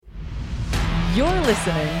You're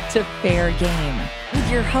listening to Fair Game with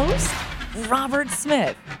your host, Robert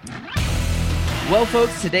Smith. Well,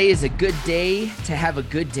 folks, today is a good day to have a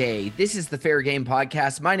good day. This is the Fair Game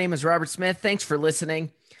Podcast. My name is Robert Smith. Thanks for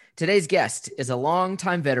listening. Today's guest is a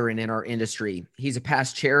longtime veteran in our industry. He's a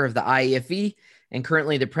past chair of the IAFE and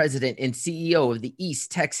currently the president and CEO of the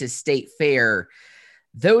East Texas State Fair.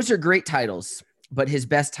 Those are great titles, but his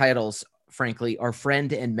best titles, frankly, are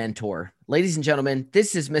friend and mentor. Ladies and gentlemen,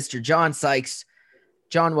 this is Mr. John Sykes.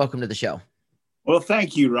 John, welcome to the show. Well,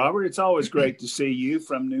 thank you, Robert. It's always great to see you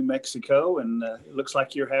from New Mexico, and it looks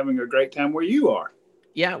like you're having a great time where you are.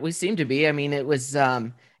 Yeah, we seem to be. I mean, it was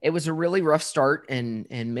a really rough start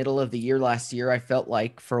in middle of the year last year. I felt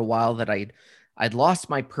like for a while that I'd lost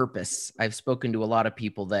my purpose. I've spoken to a lot of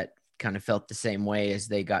people that kind of felt the same way as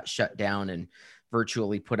they got shut down and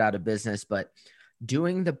virtually put out of business. But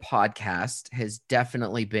doing the podcast has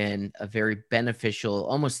definitely been a very beneficial,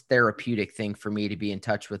 almost therapeutic thing for me to be in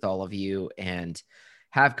touch with all of you and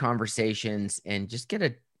have conversations and just get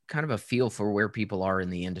a kind of a feel for where people are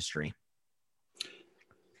in the industry.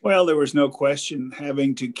 Well, there was no question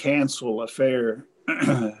having to cancel a fair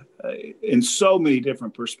in so many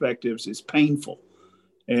different perspectives is painful.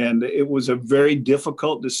 And it was a very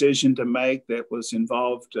difficult decision to make that was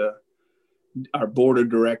involved. Our board of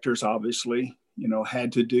directors, obviously,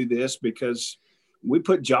 had to do this because we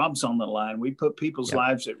put jobs on the line. We put people's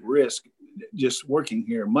lives at risk just working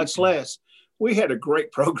here, much less we had a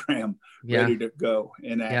great program ready to go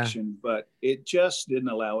in action, but it just didn't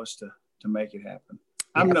allow us to make it happen.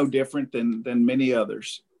 I'm no different than many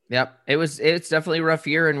others. Yep. It's definitely a rough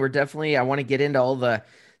year, and I want to get into all the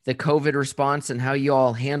COVID response and how you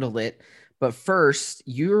all handled it. But first,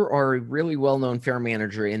 you are a really well-known fair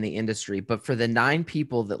manager in the industry. But for the 9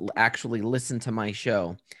 people that actually listen to my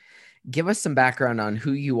show, give us some background on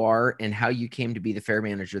who you are and how you came to be the fair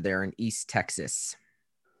manager there in East Texas.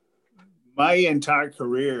 My entire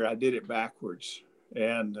career, I did it backwards.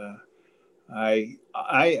 And I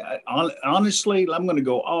honestly, I'm going to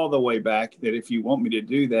go all the way back that if you want me to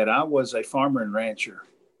do that, I was a farmer and rancher.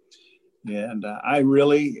 And I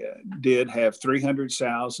really did have 300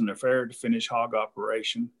 sows in a fair to finish hog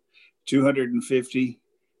operation, 250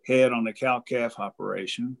 head on a cow-calf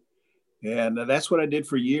operation. And that's what I did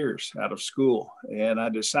for years out of school. And I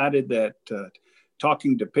decided that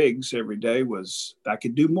talking to pigs every day I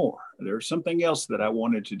could do more. There was something else that I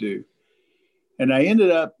wanted to do. And I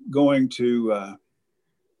ended up going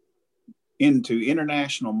into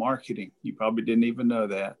international marketing. You probably didn't even know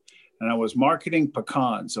that. And I was marketing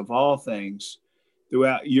pecans, of all things,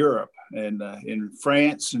 throughout Europe and in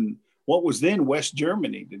France and what was then West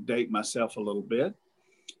Germany, to date myself a little bit.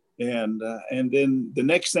 And then the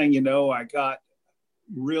next thing you know, I got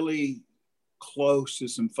really close to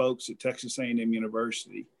some folks at Texas A&M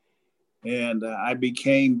University. And I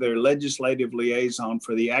became their legislative liaison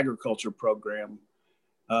for the agriculture program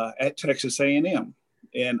at Texas A&M.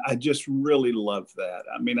 And I just really loved that.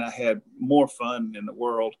 I mean, I had more fun in the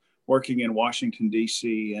world working in Washington,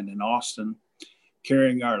 D.C. and in Austin,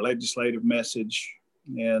 carrying our legislative message.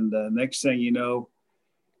 And next thing you know,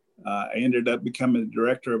 I ended up becoming the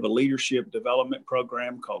director of a leadership development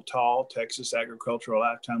program called TAL, Texas Agricultural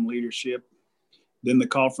Lifetime Leadership. Then the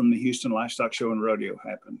call from the Houston Livestock Show and Rodeo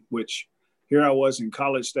happened, which here I was in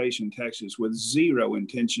College Station, Texas, with zero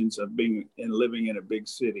intentions of being and living in a big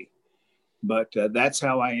city. But that's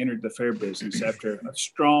how I entered the fair business after a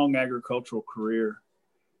strong agricultural career.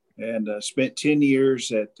 And spent 10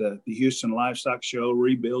 years at the Houston Livestock Show,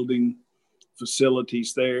 rebuilding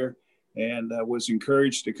facilities there, and was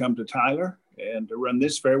encouraged to come to Tyler and to run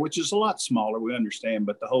this fair, which is a lot smaller, we understand,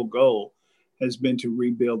 but the whole goal has been to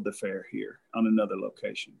rebuild the fair here on another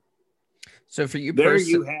location. So for you, there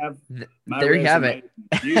you have it.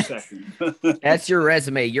 A few seconds. That's your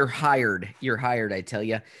resume. You're hired. I tell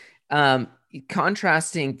you.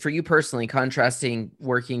 Contrasting for you personally,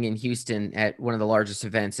 working in Houston at one of the largest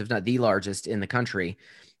events, if not the largest in the country,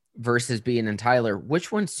 versus being in Tyler,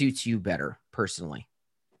 which one suits you better personally?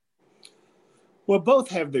 Well, both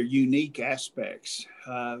have their unique aspects.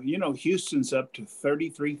 Houston's up to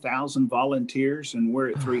 33,000 volunteers and we're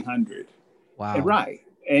at 300. Wow. Right.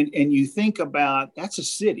 And you think about, that's a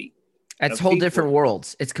city. That's whole different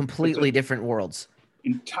worlds. It's completely different worlds.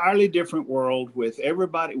 Entirely different world with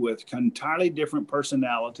everybody with entirely different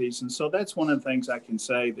personalities. And so that's one of the things I can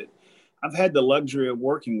say, that I've had the luxury of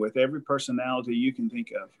working with every personality you can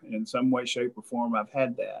think of in some way, shape, or form. I've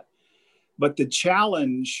had that. But the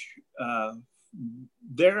challenge,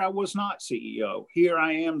 there I was not CEO. Here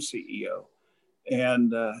I am CEO.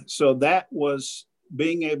 And so that was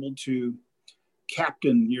being able to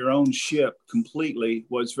captain your own ship completely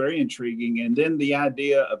was very intriguing. And then the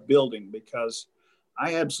idea of building, because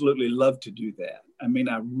I absolutely love to do that. I mean,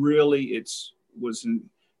 was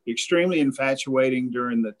extremely infatuating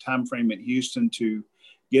during the time frame at Houston to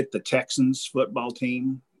get the Texans football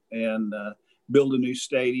team and build a new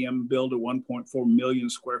stadium, build a 1.4 million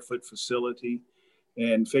square foot facility,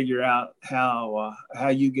 and figure out how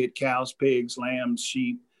you get cows, pigs, lambs,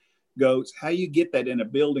 sheep, goats, how you get that in a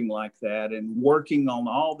building like that. And working on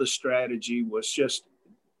all the strategy was just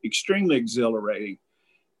extremely exhilarating.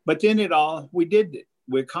 But then we did it.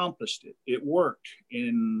 We accomplished it. It worked.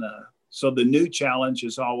 And so the new challenge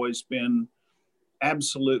has always been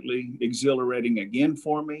absolutely exhilarating again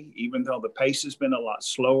for me, even though the pace has been a lot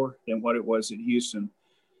slower than what it was at Houston.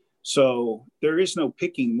 So there is no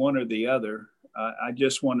picking one or the other. I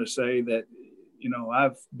just want to say that,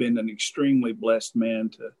 I've been an extremely blessed man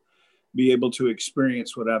to be able to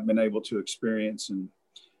experience what I've been able to experience. And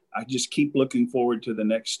I just keep looking forward to the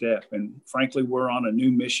next step. And frankly, we're on a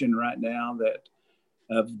new mission right now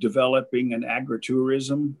of developing an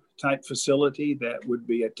agritourism type facility that would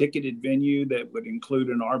be a ticketed venue that would include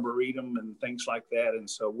an arboretum and things like that. And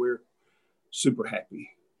so we're super happy.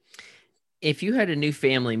 If you had a new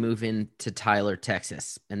family move into Tyler,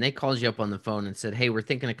 Texas, and they called you up on the phone and said, "Hey, we're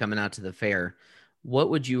thinking of coming out to the fair," what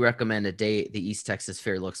would you recommend a day the East Texas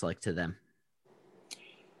Fair looks like to them?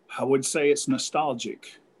 I would say it's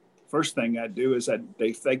nostalgic. First thing I'd do is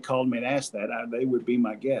if they called me and asked that, they would be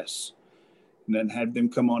my guests, and then have them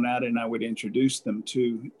come on out and I would introduce them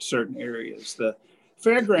to certain areas. The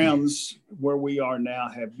fairgrounds where we are now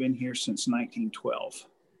have been here since 1912.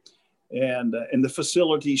 And the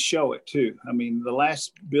facilities show it too. I mean, the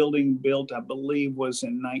last building built, I believe, was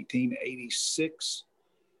in 1986.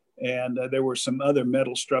 And there were some other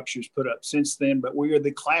metal structures put up since then, but we are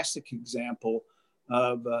the classic example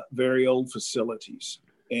of very old facilities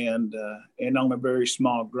and on a very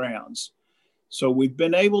small grounds. So we've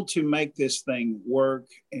been able to make this thing work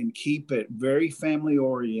and keep it very family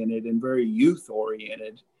oriented and very youth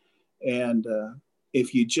oriented. And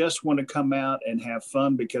if you just want to come out and have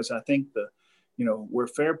fun, because I think we're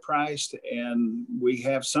fair priced and we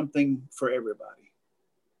have something for everybody.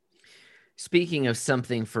 Speaking of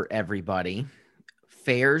something for everybody,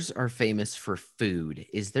 fairs are famous for food.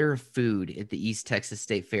 Is there a food at the East Texas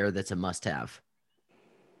State Fair that's a must-have?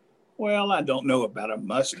 Well, I don't know about a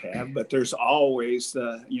must-have, but there's always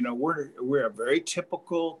we're a very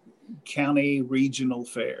typical county regional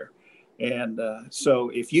fair. And so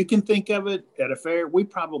if you can think of it at a fair, we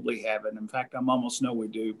probably have it. In fact, I'm almost know we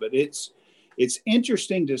do, but it's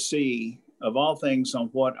interesting to see, of all things, on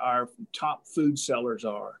what our top food sellers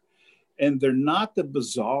are. And they're not the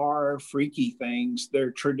bizarre, freaky things.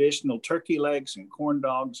 They're traditional turkey legs and corn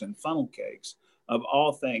dogs and funnel cakes, of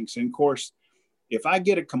all things. And of course, if I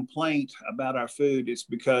get a complaint about our food, it's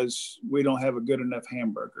because we don't have a good enough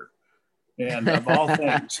hamburger. And of all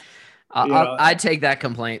things, I'd take that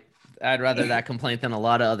complaint. I'd rather that complaint than a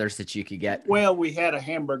lot of others that you could get. Well, we had a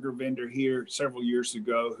hamburger vendor here several years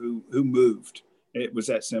ago who moved. It was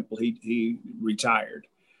that simple. He retired.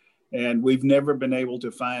 And we've never been able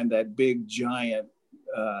to find that big, giant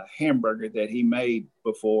hamburger that he made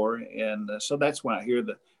before. And so that's why I hear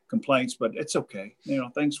the complaints, but it's okay.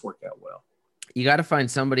 Things work out well. You got to find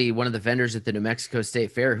somebody, one of the vendors at the New Mexico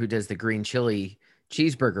State Fair, who does the green chili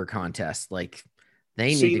cheeseburger contest. Like,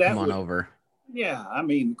 they need to come on over. Yeah. I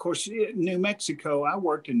mean, of course, New Mexico, I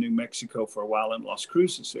worked in New Mexico for a while in Las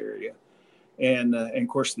Cruces area. And of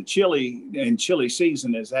course, the chili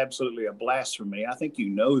season is absolutely a blast for me. I think you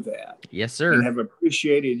know that. Yes, sir. And have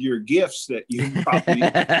appreciated your gifts that you probably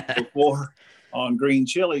before on green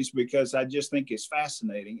chilies, because I just think it's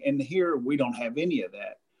fascinating. And here we don't have any of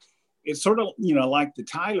that. It's sort of, like the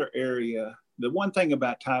Tyler area. The one thing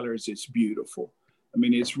about Tyler is it's beautiful. I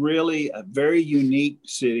mean, it's really a very unique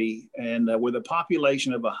city, and with a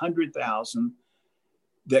population of 100,000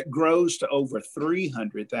 that grows to over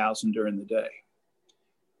 300,000 during the day.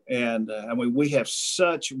 And we have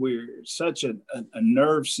we're such a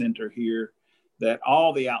nerve center here that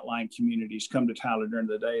all the outlying communities come to Tyler during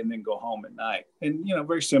the day and then go home at night. And,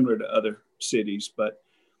 very similar to other cities, but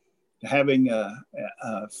having a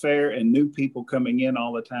fair and new people coming in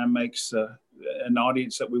all the time makes an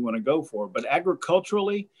audience that we want to go for. But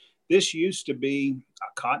agriculturally, this used to be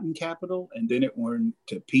a cotton capital, and then it went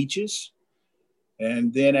to peaches.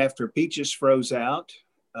 And then after peaches froze out,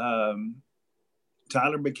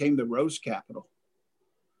 Tyler became the rose capital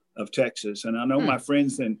of Texas. And I know my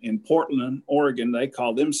friends in Portland, Oregon, they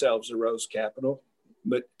call themselves the rose capital.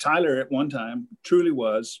 But Tyler at one time truly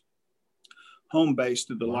was home base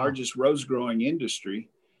to the largest rose growing industry.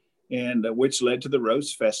 and which led to the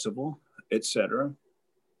Rose Festival, etc.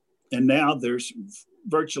 And now there's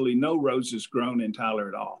virtually no roses grown in Tyler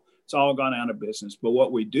at all. It's all gone out of business. But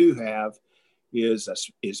what we do have is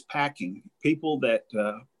packing. People that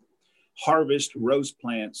harvest rose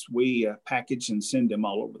plants, we package and send them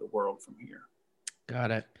all over the world from here.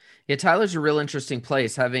 Got it. Yeah, Tyler's a real interesting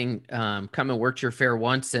place. Having come and worked your fair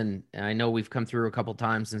once, and I know we've come through a couple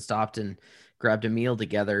times and stopped and grabbed a meal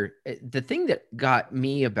together. The thing that got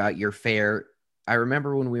me about your fair, I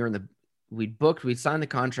remember when we were we'd signed the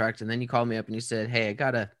contract, and then you called me up and you said, "Hey, I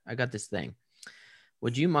got this thing.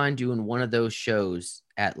 Would you mind doing one of those shows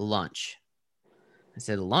at lunch?" I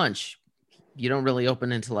said, "Lunch? You don't really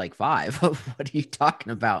open until like 5. What are you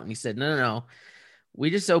talking about?" And he said, No. We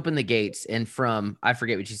just opened the gates, and from, I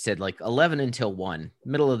forget what you said, like 11 until 1,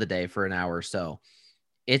 middle of the day for an hour or so.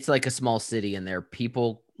 It's like a small city in there.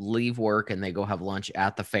 People leave work and they go have lunch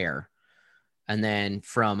at the fair. And then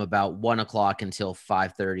from about 1 o'clock until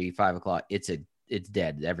 5:30, 5 o'clock, it's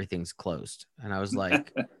dead. Everything's closed. And I was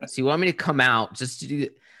like, so you want me to come out just to do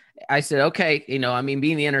it? I said, okay.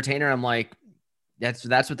 Being the entertainer, I'm like, that's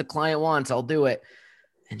what the client wants. I'll do it.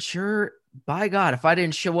 And sure, by God, if I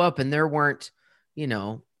didn't show up and there weren't,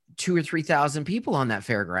 2,000 or 3,000 people on that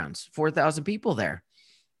fairgrounds, 4,000 people there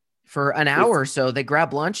for an hour or so. They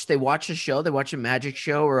grab lunch, they watch a show, they watch a magic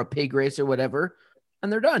show or a pig race or whatever,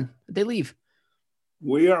 and they're done. They leave.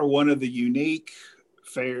 We are one of the unique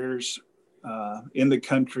fairs in the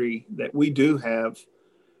country that we do have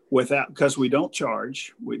because we don't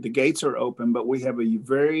charge. The gates are open, but we have a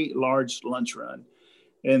very large lunch run.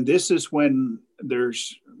 And this is when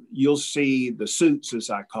you'll see the suits,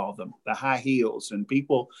 as I call them, the high heels, and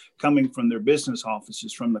people coming from their business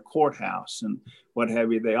offices, from the courthouse and what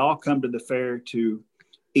have you. They all come to the fair to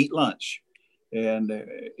eat lunch. And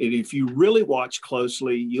if you really watch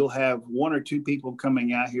closely, you'll have 1 or 2 people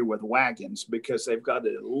coming out here with wagons because they've got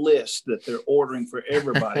a list that they're ordering for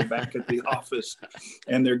everybody back at the office.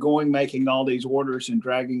 And they're making all these orders and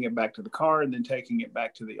dragging it back to the car and then taking it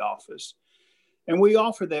back to the office. And we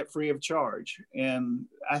offer that free of charge. And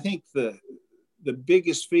I think the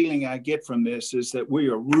biggest feeling I get from this is that we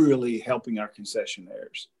are really helping our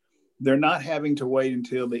concessionaires. They're not having to wait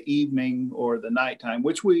until the evening or the nighttime,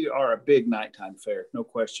 which we are a big nighttime fair, no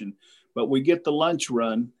question. But we get the lunch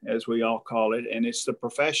run, as we all call it, and it's the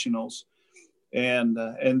professionals. And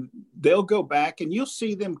they'll go back, and you'll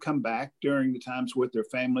see them come back during the times with their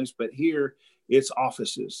families. But here, it's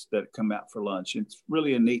offices that come out for lunch. It's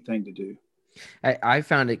really a neat thing to do. I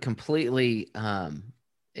found it completely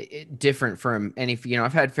different from any,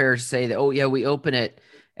 I've had fairs say that, oh yeah, we open it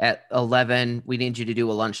at 11. We need you to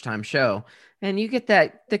do a lunchtime show. And you get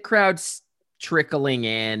the crowd's trickling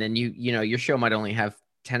in, and your show might only have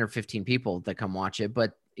 10 or 15 people that come watch it.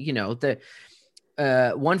 But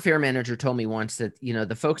one fair manager told me once that,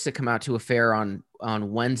 the folks that come out to a fair on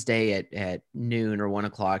Wednesday at noon or 1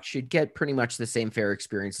 o'clock should get pretty much the same fair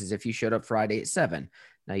experience as if you showed up Friday at 7.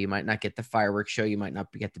 Now, you might not get the fireworks show. You might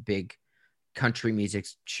not get the big country music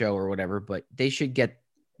show or whatever, but they should get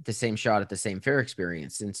the same shot at the same fair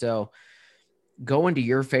experience. And so going to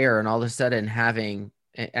your fair and all of a sudden having,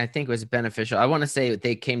 I think it was beneficial. I want to say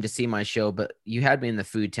they came to see my show, but you had me in the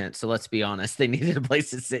food tent. So let's be honest, they needed a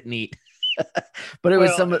place to sit and eat. But it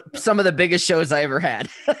was some of the biggest shows I ever had.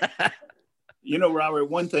 Robert,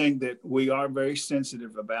 one thing that we are very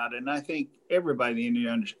sensitive about, and I think everybody in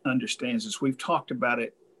here understands this, we've talked about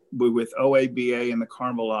it with OABA and the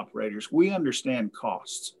carnival operators. We understand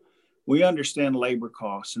costs. We understand labor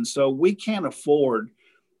costs. And so we can't afford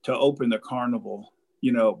to open the carnival,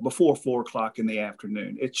 before 4 o'clock in the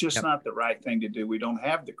afternoon. It's just not the right thing to do. We don't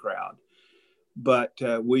have the crowd. But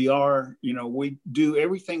we do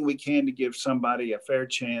everything we can to give somebody a fair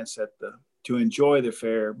chance to enjoy the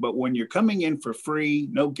fair. But when you're coming in for free,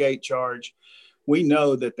 no gate charge, we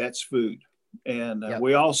know that that's food. And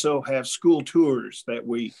we also have school tours that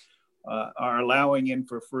we are allowing in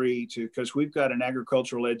for free because we've got an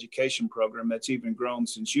agricultural education program that's even grown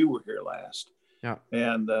since you were here last. Yeah.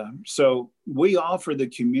 And so we offer the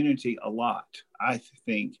community a lot, I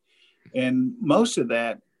think. And most of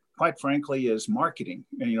that, quite frankly, is marketing.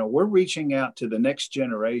 And, we're reaching out to the next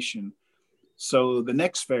generation. So the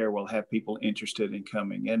next fair will have people interested in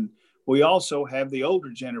coming. And we also have the older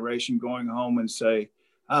generation going home and say,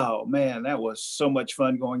 oh man, that was so much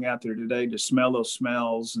fun going out there today to smell those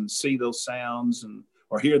smells and see those sounds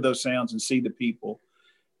or hear those sounds and see the people.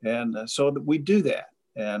 And so we do that.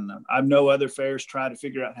 And I know other fairs try to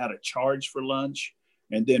figure out how to charge for lunch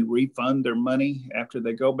and then refund their money after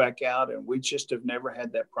they go back out. And we just have never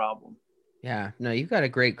had that problem. Yeah, no, you've got a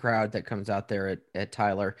great crowd that comes out there at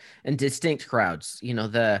Tyler, and distinct crowds.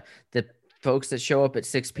 The folks that show up at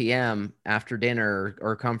 6 p.m. after dinner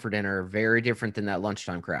or come for dinner are very different than that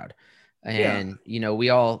lunchtime crowd. Yeah. And,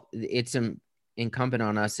 it's incumbent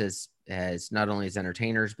on us as not only as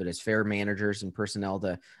entertainers, but as fair managers and personnel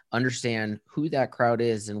to understand who that crowd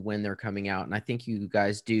is and when they're coming out. And I think you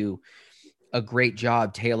guys do a great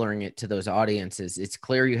job tailoring it to those audiences. It's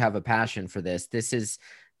clear you have a passion for this. This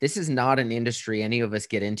is not an industry any of us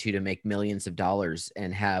get into to make millions of dollars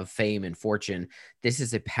and have fame and fortune. This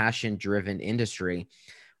is a passion-driven industry.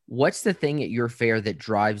 What's the thing at your fair that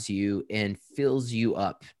drives you and fills you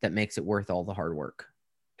up that makes it worth all the hard work?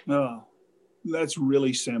 Oh, that's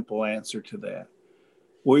really simple answer to that.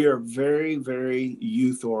 We are very, very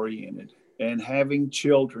youth oriented, and having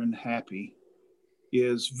children happy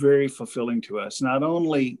is very fulfilling to us. Not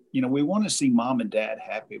only, we want to see mom and dad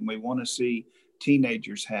happy, and we want to see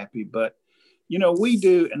teenagers happy, but we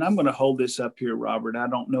do, and I'm going to hold this up here, Robert. I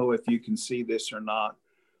don't know if you can see this or not.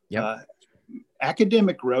 Yep.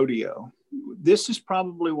 Academic rodeo. This is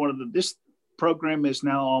probably this program is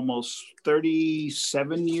now almost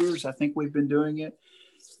 37 years. I think we've been doing it.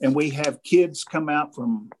 And we have kids come out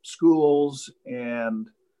from schools and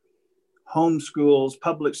home schools,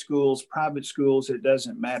 public schools, private schools. It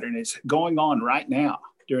doesn't matter. And it's going on right now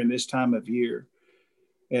during this time of year.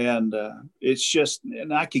 And it's just,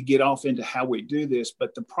 and I could get off into how we do this,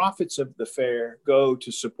 but the profits of the fair go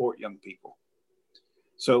to support young people.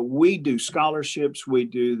 So we do scholarships, we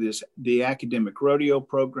do the academic rodeo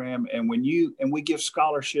program, and we give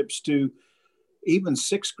scholarships to even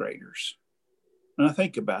sixth graders. And I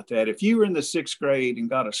think about that. If you were in the sixth grade and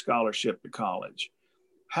got a scholarship to college,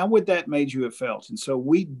 how would that made you have felt? And so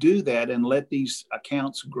we do that and let these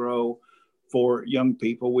accounts grow for young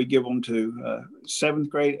people. We give them to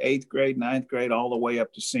seventh grade, eighth grade, ninth grade, all the way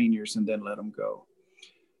up to seniors, and then let them go.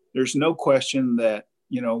 There's no question that,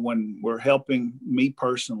 when we're helping me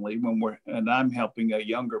personally, and I'm helping a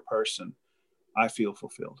younger person, I feel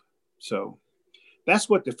fulfilled. So that's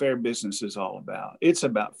what the fair business is all about. It's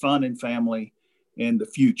about fun and family and the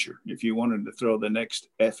future, if you wanted to throw the next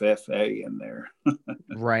FFA in there.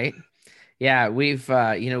 Right. Yeah, we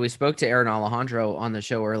spoke to Aaron Alejandro on the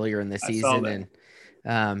show earlier in the season,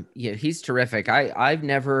 and he's terrific. I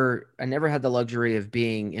never had the luxury of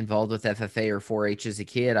being involved with FFA or 4-H as a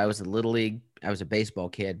kid. I was a little league, I was a baseball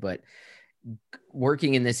kid, but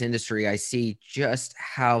working in this industry, I see just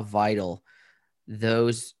how vital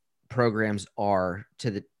those programs are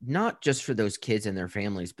to not just for those kids and their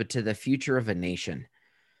families, but to the future of a nation.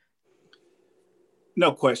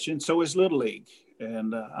 No question. So is Little League.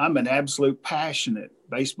 And I'm an absolute passionate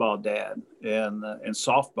baseball dad and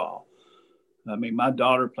softball. I mean, my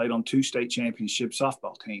daughter played on 2 state championship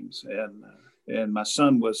softball teams, and my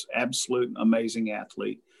son was absolute amazing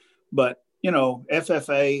athlete. But,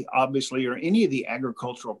 FFA obviously, or any of the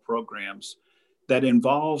agricultural programs that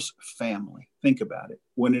involves family. Think about it.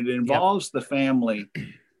 When it involves the family,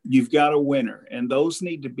 you've got a winner, and those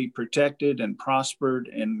need to be protected and prospered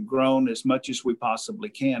and grown as much as we possibly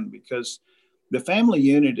can, because the family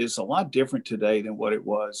unit is a lot different today than what it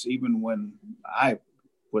was even when I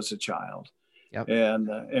was a child. Yep.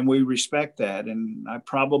 And we respect that. And I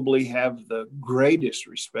probably have the greatest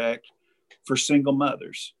respect for single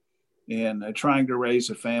mothers and trying to raise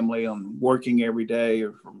a family on working every day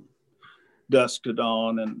or from dusk to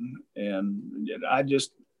dawn. And I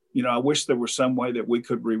just, I wish there was some way that we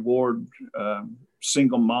could reward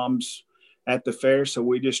single moms at the fair. So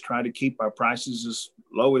we just try to keep our prices as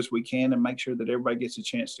low as we can and make sure that everybody gets a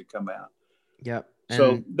chance to come out. Yep.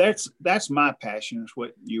 So that's my passion, is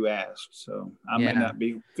what you asked. So I may not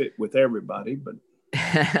be fit with everybody, but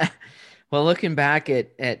well, looking back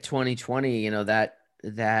at 2020,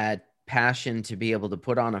 that passion to be able to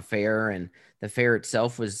put on a fair, and the fair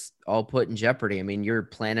itself was all put in jeopardy. I mean, you're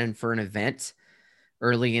planning for an event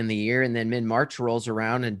early in the year, and then mid-March rolls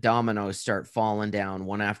around and dominoes start falling down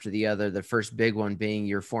one after the other. The first big one being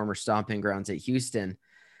your former stomping grounds at Houston.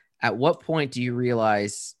 At what point do you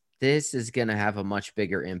realize this is going to have a much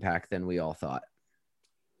bigger impact than we all thought?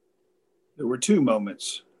 There were 2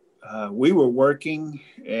 moments. We were working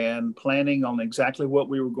and planning on exactly what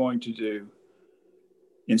we were going to do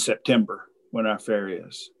in September when our fair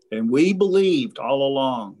is. And we believed all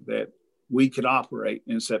along that we could operate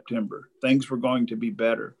in September. Things were going to be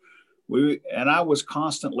better. And I was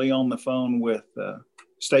constantly on the phone with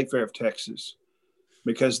State Fair of Texas,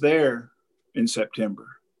 because they're in September.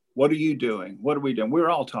 What are you doing? What are we doing? We're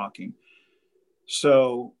all talking.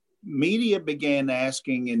 So media began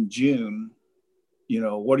asking in June,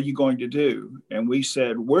 what are you going to do? And we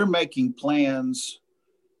said, we're making plans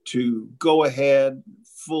to go ahead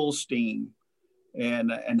full steam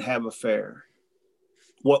and have a fair.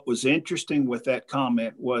 What was interesting with that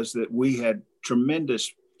comment was that we had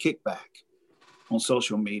tremendous kickback on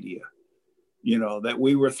social media, that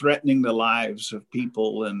we were threatening the lives of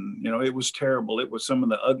people. And, it was terrible. It was some of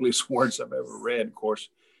the ugliest words I've ever read. Of course,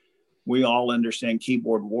 we all understand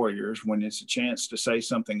keyboard warriors. When it's a chance to say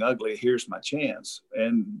something ugly, here's my chance.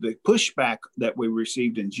 And the pushback that we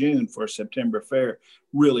received in June for September Fair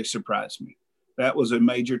really surprised me. That was a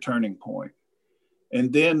major turning point.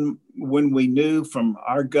 And then when we knew from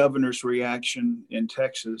our governor's reaction in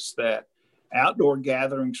Texas that outdoor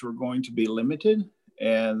gatherings were going to be limited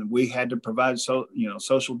and we had to provide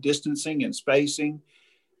social distancing and spacing.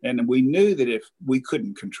 And we knew that if we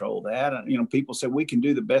couldn't control that, people said we can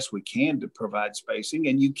do the best we can to provide spacing,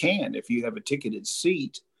 and you can if you have a ticketed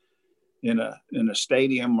seat in a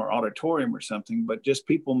stadium or auditorium or something, but just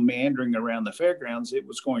people meandering around the fairgrounds, it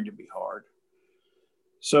was going to be hard.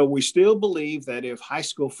 So we still believe that if high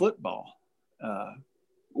school football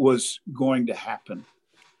was going to happen,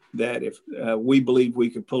 that if we believed we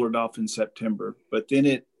could pull it off in September, but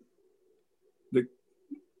then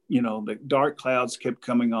the dark clouds kept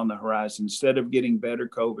coming on the horizon. Instead of getting better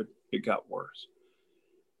COVID, it got worse.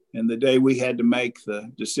 And the day we had to make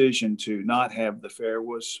the decision to not have the fair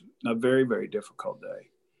was a very, very difficult day.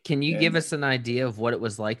 Can you give us an idea of what it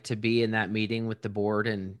was like to be in that meeting with the board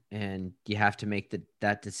and you have to make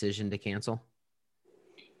that decision to cancel?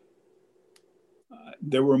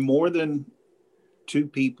 There were more than two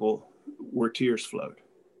people where tears flowed.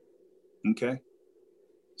 Okay.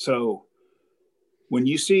 So when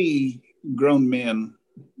you see grown men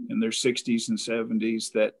in their 60s and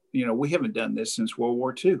 70s that, we haven't done this since World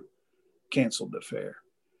War II, canceled the fair.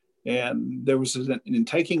 And there was, in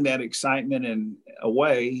taking that excitement and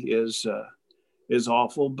away is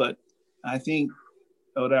awful. But I think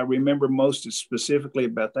what I remember most specifically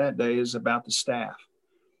about that day is about the staff.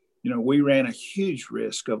 We ran a huge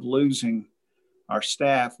risk of losing our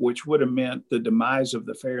staff, which would have meant the demise of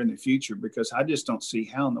the fair in the future, because I just don't see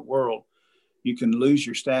how in the world you can lose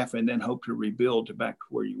your staff and then hope to rebuild to back to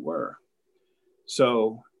where you were.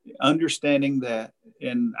 So understanding that,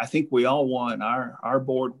 and I think we all won. Our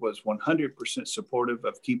board was 100% supportive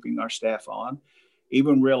of keeping our staff on,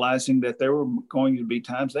 even realizing that there were going to be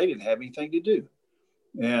times they didn't have anything to do.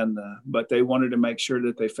 And but they wanted to make sure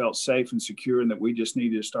that they felt safe and secure, and that we just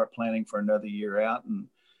needed to start planning for another year out.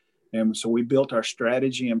 And so we built our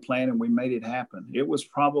strategy and plan, and we made it happen.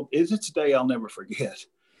 It's a day I'll never forget.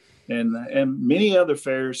 And many other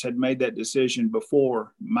fairs had made that decision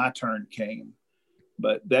before my turn came.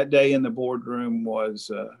 But that day in the boardroom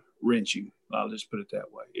was wrenching. I'll just put it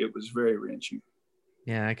that way. It was very wrenching.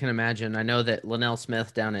 Yeah, I can imagine. I know that Lynell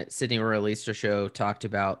Smith down at Sydney Royal Easter Show talked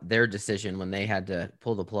about their decision when they had to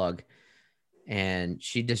pull the plug. And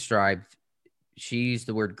she used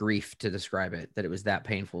the word grief to describe it, that it was that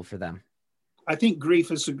painful for them. I think grief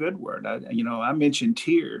is a good word. I mentioned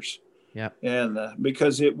tears. Yeah. And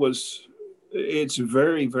because it's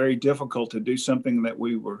very, very difficult to do something that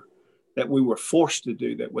we were forced to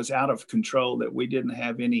do, that was out of control, that we didn't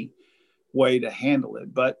have any way to handle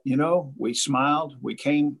it. But, we smiled, we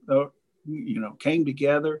came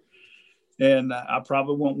together. And I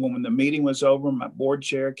probably won't, when the meeting was over, my board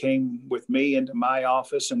chair came with me into my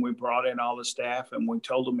office, and we brought in all the staff, and we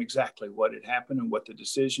told them exactly what had happened and what the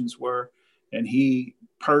decisions were. And he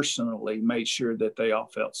personally made sure that they all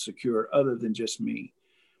felt secure, other than just me.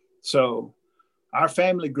 So our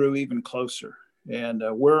family grew even closer, and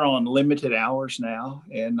we're on limited hours now,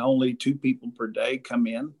 and only 2 people per day come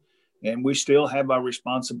in. And we still have our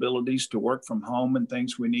responsibilities to work from home and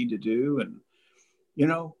things we need to do. And,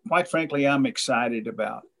 quite frankly, I'm excited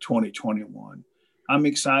about 2021. I'm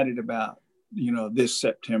excited about, this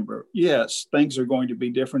September. Yes, things are going to be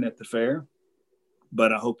different at the fair,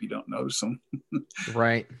 but I hope you don't notice them.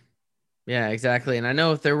 Right. Yeah, exactly. And I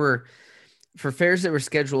know if there were, for fairs that were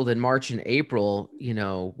scheduled in March and April,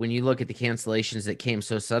 when you look at the cancellations that came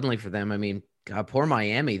so suddenly for them, I mean, God, poor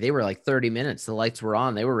Miami, they were like 30 minutes. The lights were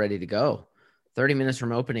on. They were ready to go. 30 minutes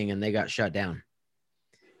from opening, and they got shut down.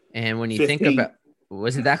 And when you 15. think about,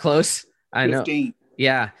 was it that close? I 15. know.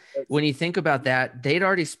 Yeah. When you think about that, they'd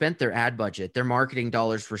already spent their ad budget. Their marketing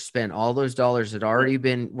dollars were spent. All those dollars had already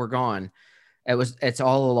were gone. It's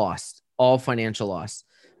all a loss, all financial loss.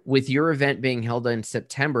 With your event being held in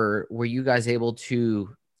September, were you guys able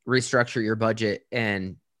to restructure your budget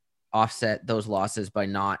and offset those losses by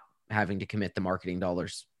not having to commit the marketing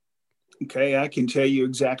dollars? Okay, I can tell you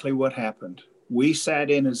exactly what happened. We sat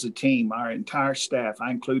in as a team, our entire staff. I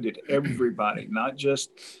included everybody, not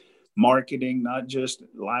just marketing, not just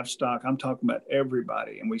livestock. I'm talking about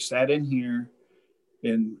everybody. And we sat in here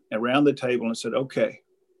and around the table and said, okay,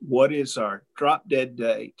 what is our drop dead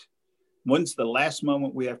date? When's the last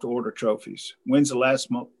moment we have to order trophies? When's the last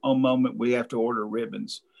moment we have to order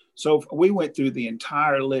ribbons? So we went through the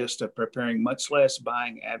entire list of preparing, much less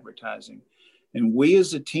buying advertising. And we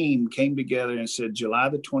as a team came together and said, July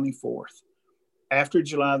the 24th, after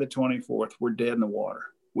July the 24th, we're dead in the water.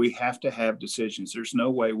 We have to have decisions. There's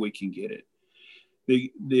no way we can get it.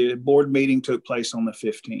 The board meeting took place on the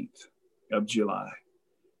 15th of July.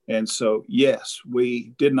 And so, yes,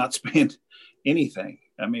 we did not spend anything.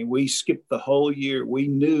 I mean, we skipped the whole year. We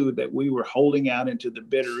knew that we were holding out into the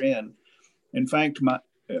bitter end. In fact,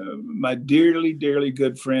 my dearly, dearly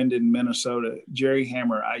good friend in Minnesota, Jerry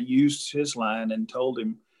Hammer, I used his line and told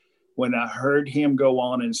him when I heard him go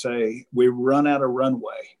on and say, we run out of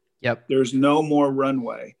runway. Yep. There's no more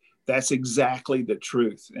runway. That's exactly the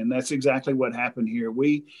truth. And that's exactly what happened here.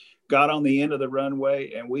 We got on the end of the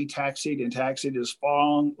runway and we taxied as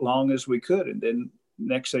long as we could. And then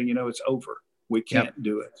next thing you know, it's over. We can't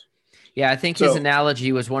do it. Yeah, I think his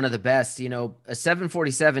analogy was one of the best. You know, a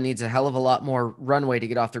 747 needs a hell of a lot more runway to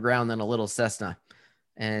get off the ground than a little Cessna.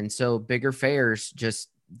 And so bigger fairs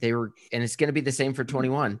and it's going to be the same for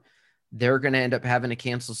 21. They're going to end up having to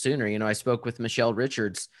cancel sooner. You know, I spoke with Michelle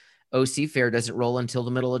Richards. OC Fair doesn't roll until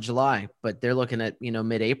the middle of July, but they're looking at,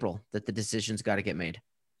 mid-April that the decision's got to get made.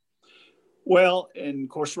 Well, and of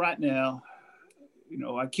course, right now,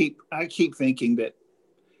 I keep thinking that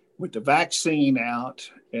with the vaccine out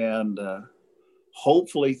and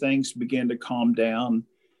hopefully things begin to calm down,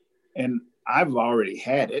 and I've already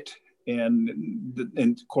had it. And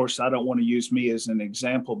of course, I don't want to use me as an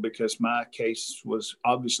example because my case was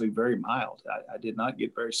obviously very mild. I did not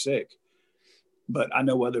get very sick, but I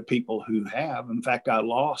know other people who have. In fact, I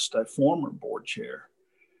lost a former board chair.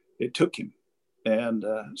 It took him. And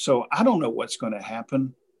so I don't know what's going to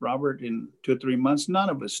happen, Robert, in 2 or 3 months. None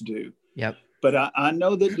of us do. Yep. But I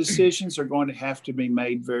know that decisions are going to have to be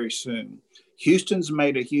made very soon. Houston's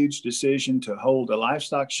made a huge decision to hold a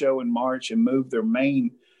livestock show in March and move their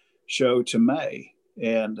main show to May.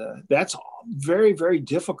 And that's very, very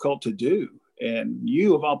difficult to do. And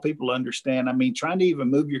you, of all people, understand. I mean, trying to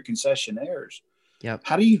even move your concessionaires. Yep.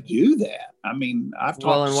 How do you do that? I mean, I've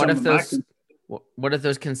talked to some what if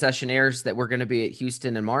those concessionaires that were going to be at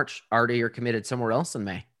Houston in March already are committed somewhere else in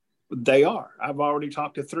May? They are. I've already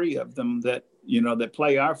talked to 3 of them that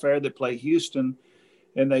play our fair, that play Houston.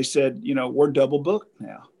 And they said, we're double booked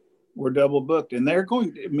now. We're double booked. And they're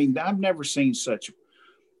going to, I've never seen such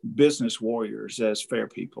business warriors as fair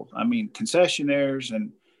people. I mean, concessionaires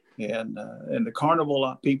and the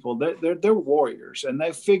carnival people, they're warriors, and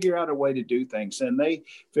they figure out a way to do things, and they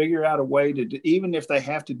figure out a way to do, even if they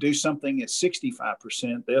have to do something at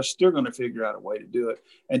 65%, they're still going to figure out a way to do it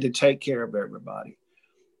and to take care of everybody.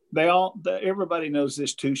 Everybody knows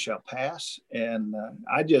this too shall pass. And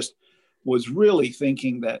I just was really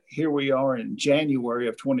thinking that here we are in January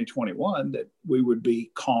of 2021, that we would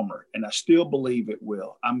be calmer. And I still believe it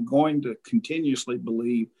will. I'm going to continuously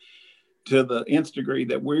believe to the nth degree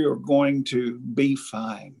that we are going to be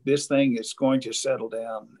fine. This thing is going to settle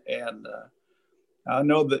down. And I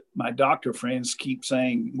know that my doctor friends keep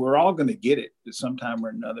saying we're all going to get it at some time or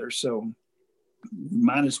another. So we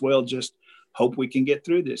might as well just hope we can get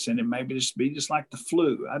through this. And it may just be just like the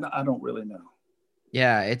flu. I don't really know.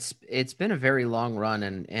 Yeah, it's been a very long run.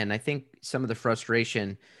 And I think some of the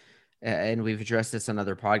frustration, and we've addressed this on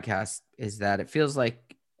other podcasts, is that it feels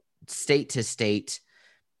like state to state,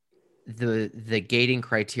 the gating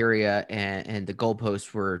criteria and the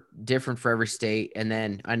goalposts were different for every state. And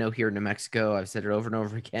then I know here in New Mexico, I've said it over and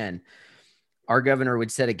over again, our governor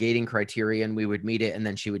would set a gating criteria and we would meet it, and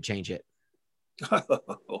then she would change it.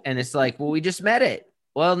 And it's like, well, we just met it.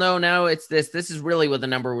 Well, no, now it's this. This is really what the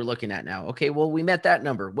number we're looking at now. Okay, well, we met that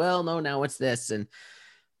number. Well, no, now it's this. And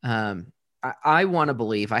I want to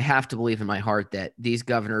believe, I have to believe in my heart that these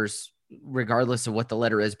governors, regardless of what the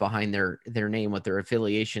letter is behind their name, what their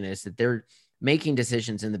affiliation is, that they're making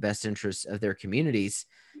decisions in the best interest of their communities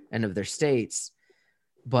and of their states.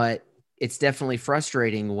 But it's definitely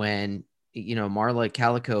frustrating when, Marla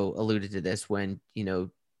Calico alluded to this, when,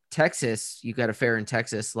 Texas, you got a fair in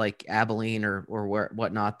Texas like Abilene or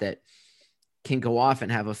whatnot that can go off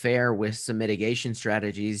and have a fair with some mitigation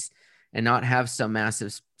strategies and not have some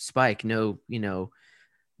massive spike. No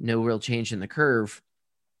real change in the curve.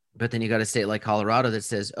 But then you got a state like Colorado that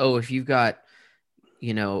says, oh, if you've got,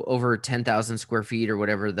 over 10,000 square feet or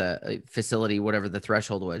whatever the facility, whatever the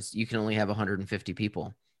threshold was, you can only have 150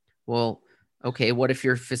 people. Well, Okay, what if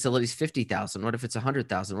your facility's 50,000? What if it's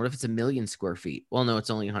 100,000? What if it's 1,000,000 square feet? Well, no, it's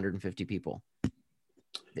only 150 people.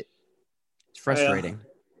 It's frustrating.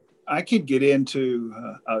 I could get into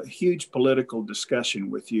a huge political discussion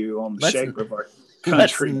with you on the shape of our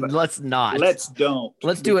country, but let's not. Let's don't.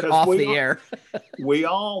 Let's do it off the air. We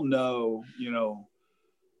all know,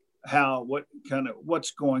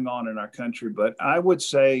 what's going on in our country. But I would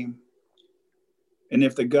say, and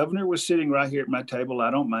if the governor was sitting right here at my table,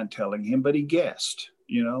 I don't mind telling him, but he guessed.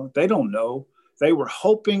 They don't know. They were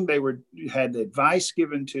hoping had the advice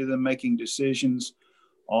given to them, making decisions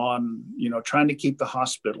on, trying to keep the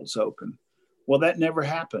hospitals open. Well, that never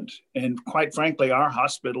happened. And quite frankly, our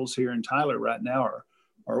hospitals here in Tyler right now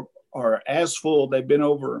are as full. They've been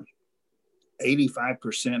over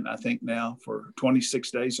 85%, I think, now for 26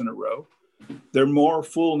 days in a row. They're more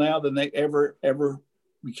full now than they ever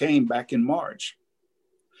became back in March.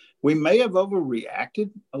 We may have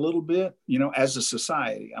overreacted a little bit, as a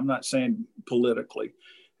society. I'm not saying politically.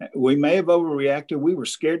 We may have overreacted. We were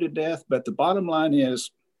scared to death. But the bottom line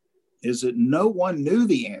is that no one knew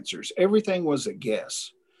the answers. Everything was a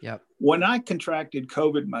guess. Yep. When I contracted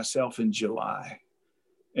COVID myself in July,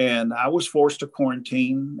 and I was forced to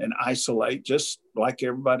quarantine and isolate just like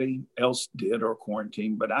everybody else did, or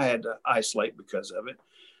quarantine, but I had to isolate because of it.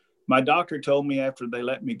 My doctor told me after they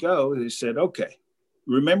let me go, they said, okay,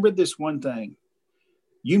 remember this one thing.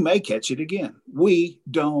 You may catch it again. We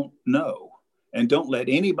don't know. And don't let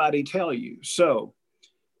anybody tell you. So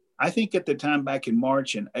I think at the time back in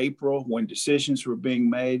March and April, when decisions were being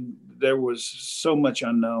made, there was so much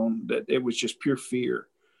unknown that it was just pure fear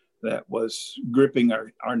that was gripping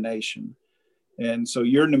our nation. And so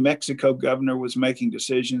your New Mexico governor was making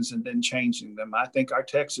decisions and then changing them. I think our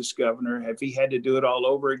Texas governor, if he had to do it all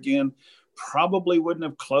over again, probably wouldn't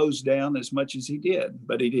have closed down as much as he did,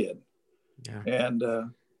 but he did. Yeah. And,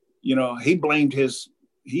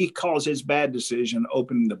 he calls his bad decision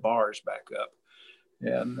opening the bars back up.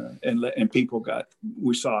 And people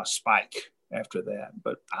we saw a spike after that,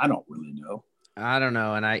 but I don't really know. I don't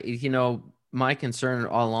know. And my concern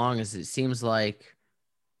all along is it seems like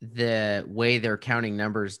the way they're counting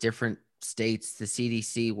numbers, different states, the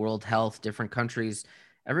CDC, World Health, different countries,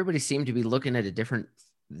 everybody seemed to be looking at a different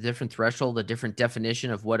threshold, a different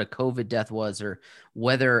definition of what a COVID death was, or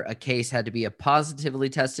whether a case had to be a positively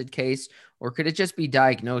tested case, or could it just be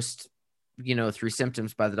diagnosed, through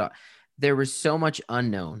symptoms by the doctor. There was so much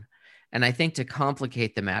unknown. And I think to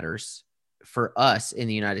complicate the matters for us in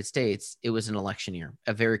the United States, it was an election year,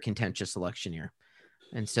 a very contentious election year.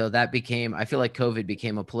 And so that I feel like COVID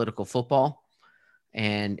became a political football,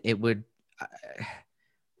 and it would,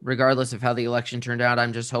 regardless of how the election turned out,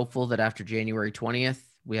 I'm just hopeful that after January 20th,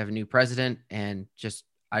 we have a new president, and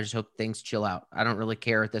I just hope things chill out. I don't really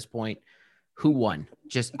care at this point who won.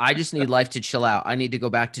 I just need life to chill out. I need to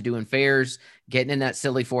go back to doing fairs, getting in that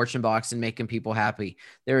silly fortune box and making people happy.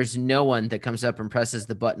 There is no one that comes up and presses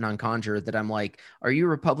the button on Conjure that I'm like, are you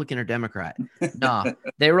Republican or Democrat? Nah,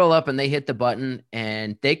 they roll up and they hit the button,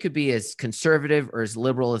 and they could be as conservative or as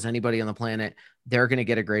liberal as anybody on the planet. They're going to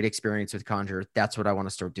get a great experience with Conjure. That's what I want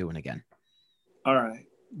to start doing again. All right.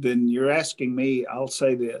 Then you're asking me, I'll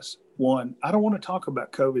say this. One, I don't want to talk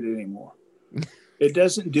about COVID anymore. It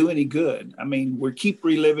doesn't do any good. I mean, we keep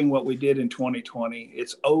reliving what we did in 2020.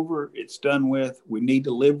 It's over. It's done with. We need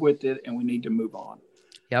to live with it, and we need to move on.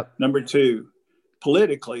 Yep. Number two,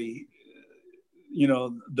 politically,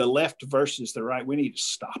 the left versus the right, we need to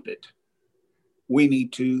stop it. We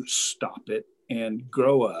need to stop it and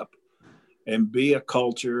grow up and be a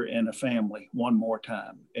culture and a family one more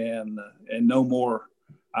time. And no more,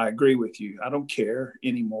 I agree with you. I don't care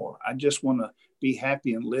anymore. I just want to be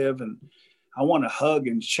happy and live, and I want to hug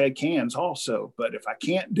and shake hands also. But if I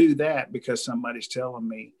can't do that because somebody's telling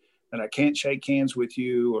me that I can't shake hands with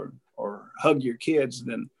you or hug your kids,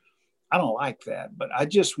 then I don't like that. But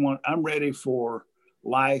I'm ready for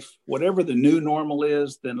life. Whatever the new normal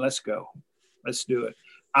is, then let's go. Let's do it.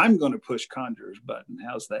 I'm going to push Conjurer's button.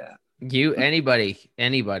 How's that? Anybody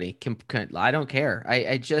can I don't care.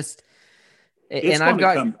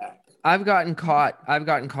 I've gotten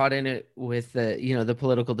caught in it with the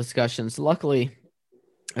political discussions. Luckily,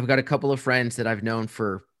 I've got a couple of friends that I've known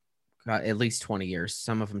for at least 20 years,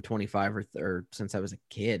 some of them 25 or since I was a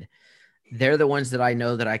kid. They're the ones that I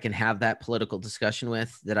know that I can have that political discussion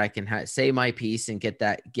with, that I can say my piece and get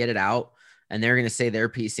it out. And they're going to say their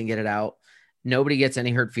piece and get it out. Nobody gets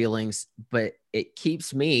any hurt feelings, but it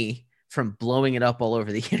keeps me from blowing it up all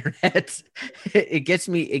over the internet. It gives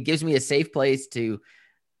me a safe place to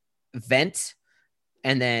vent,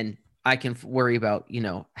 and then I can worry about,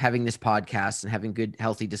 having this podcast and having good,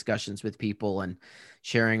 healthy discussions with people. And,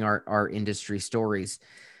 sharing our industry stories.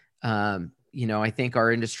 I think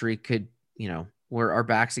our industry could, we're our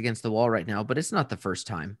backs against the wall right now, but it's not the first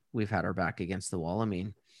time we've had our back against the wall. I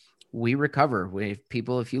mean, we recover.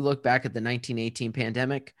 If you look back at the 1918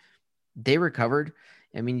 pandemic, they recovered.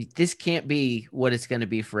 I mean, this can't be what it's going to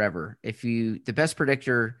be forever. The best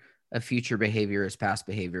predictor of future behavior is past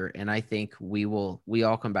behavior. And I think we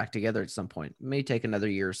all come back together at some point. It may take another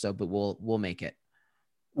year or so, but we'll make it.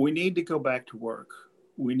 We need to go back to work.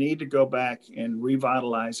 We need to go back and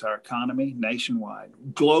revitalize our economy nationwide,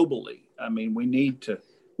 globally. I mean, we need to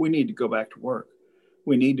go back to work.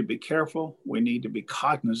 We need to be careful. We need to be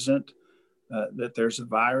cognizant that there's a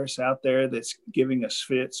virus out there that's giving us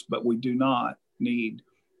fits, but we do not need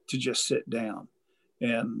to just sit down.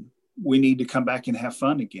 And we need to come back and have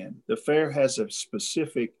fun again. The fair has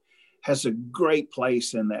a great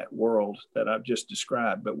place in that world that I've just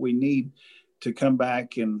described, but we need to come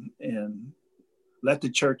back and let the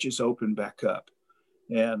churches open back up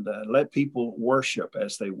and let people worship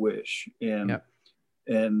as they wish. And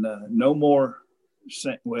no more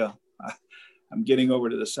saying, well, I'm getting over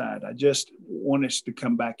to the side. I just want us to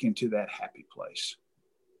come back into that happy place.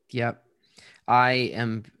 Yep. I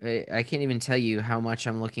can't even tell you how much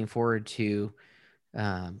I'm looking forward to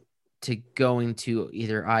going to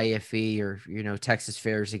either IFE or, Texas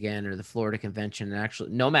fairs again, or the Florida convention, and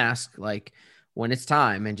actually no mask, like when it's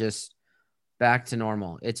time, and just back to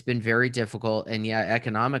normal. It's been very difficult. And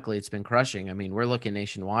economically it's been crushing. I mean, we're looking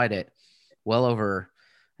nationwide at well over,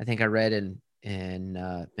 I think I read in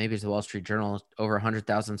maybe it's the Wall Street Journal, over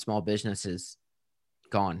 100,000 small businesses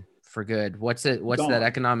gone for good. What's that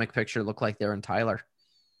economic picture look like there in Tyler?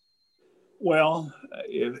 Well,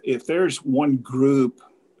 if there's one group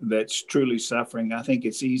that's truly suffering, I think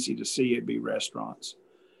it's easy to see it be restaurants.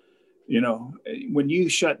 When you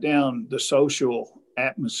shut down the social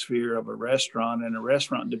atmosphere of a restaurant, and a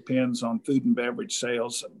restaurant depends on food and beverage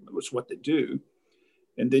sales, it's what they do,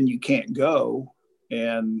 and then you can't go,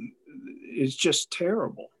 and it's just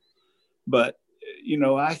terrible. But,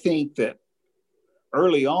 I think that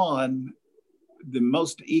early on, the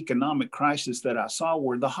most economic crisis that I saw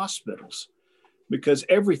were the hospitals, because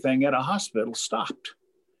everything at a hospital stopped.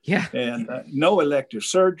 Yeah. And no elective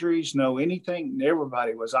surgeries, no anything.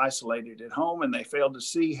 Everybody was isolated at home, and they failed to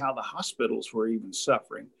see how the hospitals were even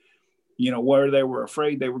suffering. Where they were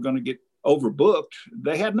afraid they were going to get overbooked,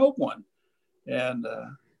 they had no one. And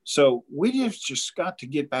so we just got to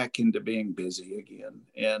get back into being busy again.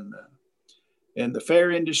 And the fair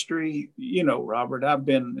industry, Robert, I've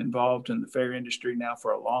been involved in the fair industry now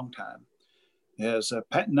for a long time.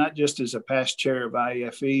 Not just as a past chair of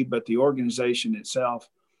IFE, but the organization itself.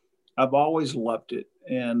 I've always loved it,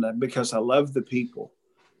 and because I love the people.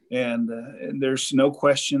 And there's no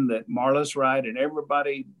question that Marla's right, and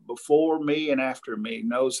everybody before me and after me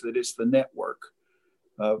knows that it's the network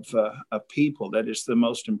of people that is the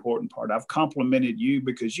most important part. I've complimented you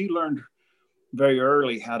because you learned very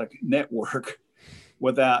early how to network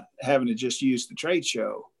without having to just use the trade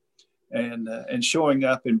show, and showing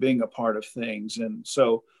up and being a part of things. And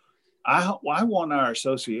so I want our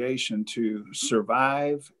association to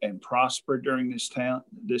survive and prosper during this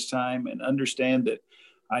time, and understand that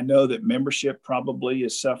I know that membership probably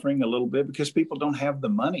is suffering a little bit because people don't have the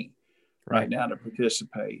money right now to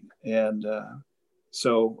participate. And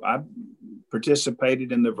so I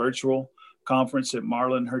participated in the virtual conference that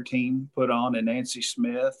Marla and her team put on, and Nancy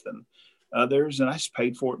Smith and others, and I just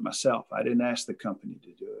paid for it myself. I didn't ask the company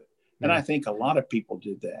to do it. And I think a lot of people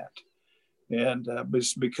did that. And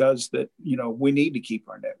it's because that, we need to keep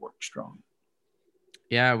our network strong.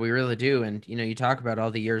 Yeah, we really do. And, you talk about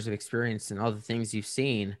all the years of experience and all the things you've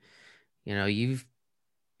seen, you've,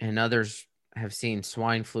 and others have seen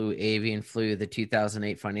swine flu, avian flu, the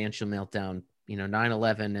 2008 financial meltdown,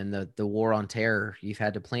 9/11 and the war on terror. You've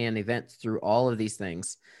had to plan events through all of these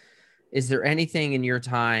things. Is there anything in your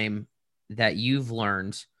time that you've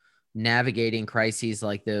learned navigating crises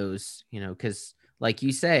like those, because like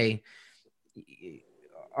you say,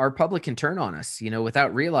 our public can turn on us,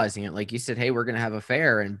 without realizing it. Like you said, hey, we're going to have a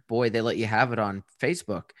fair, and boy, they let you have it on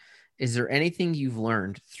Facebook. Is there anything you've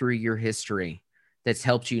learned through your history that's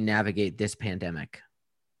helped you navigate this pandemic?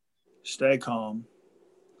 Stay calm.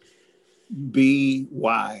 Be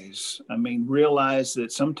wise. Realize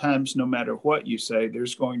that sometimes no matter what you say,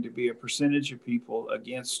 there's going to be a percentage of people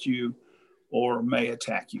against you or may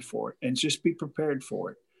attack you for it, and just be prepared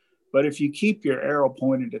for it. But if you keep your arrow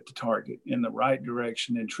pointed at the target in the right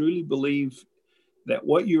direction and truly believe that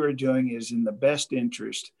what you are doing is in the best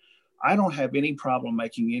interest, I don't have any problem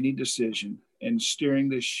making any decision and steering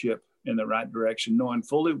this ship in the right direction, knowing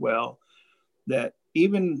fully well that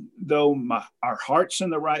even though our heart's in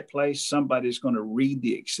the right place, somebody's going to read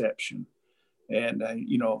the exception. And,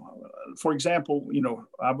 for example,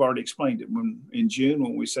 I've already explained it. When in June,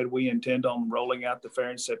 when we said we intend on rolling out the fair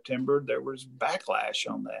in September, there was backlash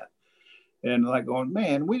on that. And like going,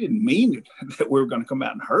 man, we didn't mean that we were going to come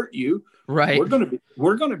out and hurt you. Right.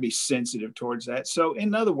 We're going to be sensitive towards that. So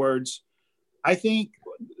in other words, I think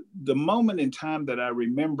the moment in time that I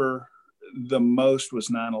remember the most was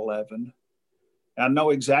 9/11. I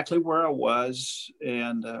know exactly where I was.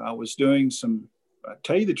 And I was doing I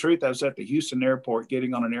tell you the truth, I was at the Houston airport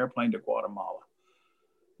getting on an airplane to Guatemala.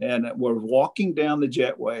 And we're walking down the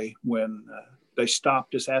jetway when they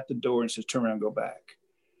stopped us at the door and said, turn around, go back.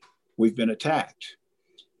 We've been attacked.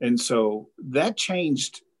 And so that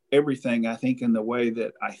changed everything, I think, in the way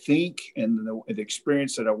that I think and the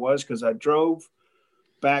experience that I was, because I drove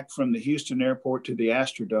back from the Houston airport to the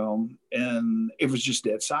Astrodome, and it was just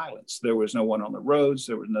dead silence. There was no one on the roads.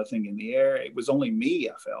 There was nothing in the air. It was only me,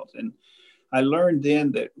 I felt. And I learned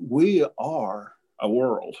then that we are a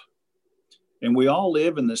world, and we all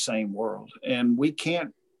live in the same world, and we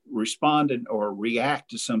can't respond or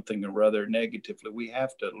react to something or other negatively. We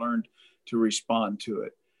have to learn to respond to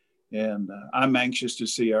it. And I'm anxious to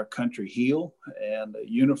see our country heal and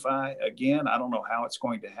unify again. I don't know how it's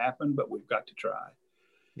going to happen, but we've got to try.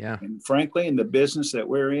 Yeah. And frankly, in the business that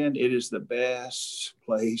we're in, it is the best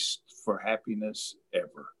place for happiness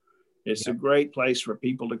ever. It's a great place for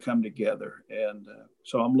people to come together. And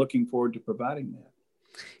so I'm looking forward to providing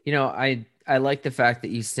that. I like the fact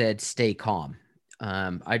that you said stay calm.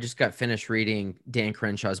 I just got finished reading Dan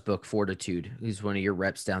Crenshaw's book, Fortitude, who's one of your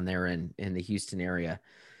reps down there in the Houston area.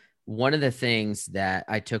 One of the things that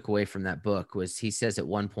I took away from that book was he says at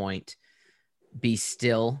one point, be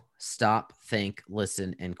still, stop, think,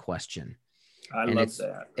 listen, and question. I love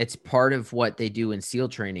that. It's part of what they do in SEAL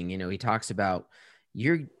training. He talks about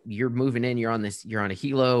you're moving in, you're on a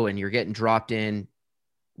helo and you're getting dropped in.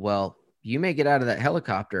 Well, you may get out of that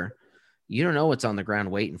helicopter. You don't know what's on the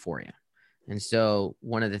ground waiting for you. And so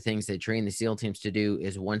one of the things they train the SEAL teams to do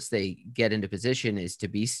is once they get into position is to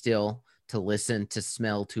be still, to listen, to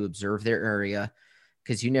smell, to observe their area.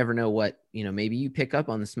 Because you never know what, maybe you pick up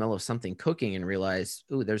on the smell of something cooking and realize,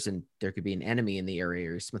 oh, there could be an enemy in the area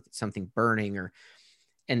or something burning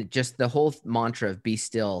and just the whole mantra of be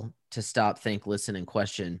still, to stop, think, listen, and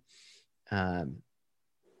question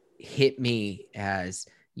hit me as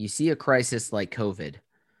you see a crisis like COVID,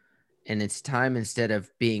 and it's time, instead of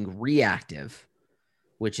being reactive,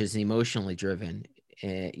 which is emotionally driven,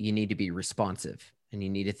 you need to be responsive, and you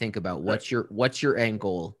need to think about what's your end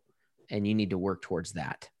goal, and you need to work towards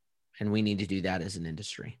that. And we need to do that as an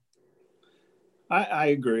industry. I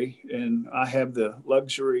agree. And I have the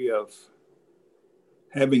luxury of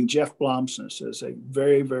having Jeff Blomsness as a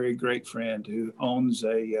very, very great friend who owns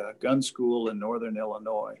a gun school in Northern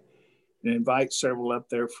Illinois and invites several up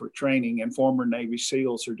there for training, and former Navy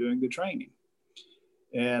SEALs are doing the training.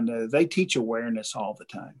 And they teach awareness all the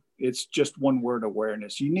time. It's just one word,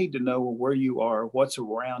 awareness. You need to know where you are, what's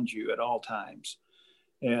around you at all times,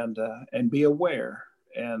 and be aware.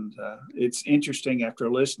 And it's interesting,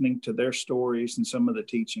 after listening to their stories and some of the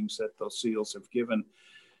teachings that those SEALs have given,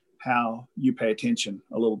 how you pay attention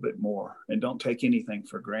a little bit more and don't take anything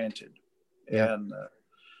for granted. Yeah. And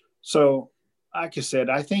so, like I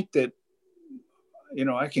said, I think that,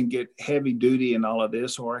 I can get heavy duty in all of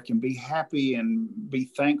this, or I can be happy and be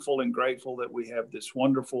thankful and grateful that we have this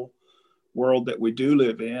wonderful world that we do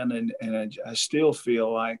live in. And I still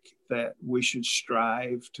feel like that we should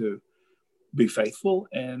strive to be faithful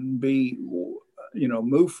and be,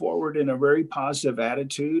 move forward in a very positive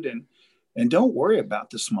attitude, and don't worry about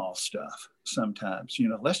the small stuff sometimes.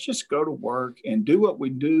 Let's just go to work and do what we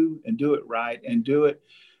do and do it right, and do it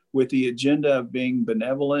with the agenda of being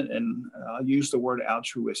benevolent, and I'll use the word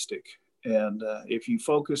altruistic. And if you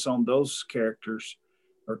focus on those characters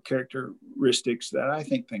or characteristics, that I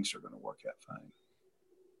think things are going to work out fine.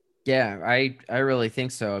 Yeah, I really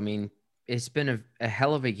think so. I mean, it's been a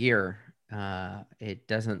hell of a year. I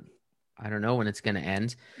don't know when it's going to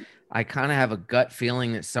end. I kind of have a gut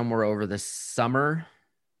feeling that somewhere over the summer,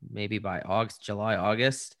 maybe by July,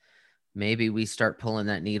 August, maybe we start pulling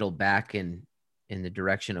that needle back in the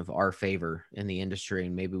direction of our favor in the industry.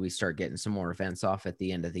 And maybe we start getting some more events off at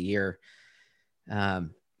the end of the year.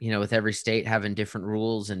 With every state having different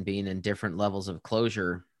rules and being in different levels of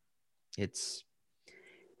closure,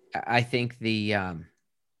 I think the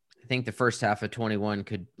first half of 21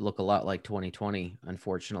 could look a lot like 2020.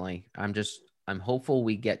 Unfortunately, I'm hopeful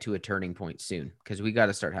we get to a turning point soon, because we got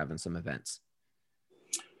to start having some events.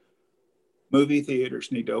 Movie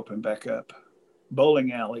theaters need to open back up.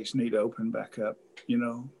 bowling alleys need to open back up.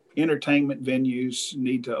 Entertainment venues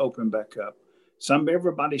need to open back up.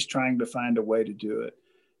 Everybody's trying to find a way to do it,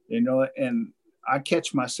 and I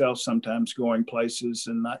catch myself sometimes going places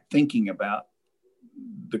and not thinking about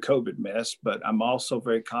the COVID mess, but I'm also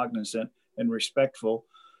very cognizant and respectful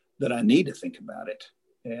that I need to think about it.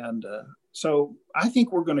 And so I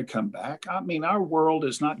think we're going to come back. I mean, our world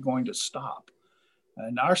is not going to stop,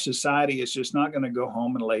 and our society is just not going to go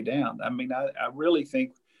home and lay down. I mean, I really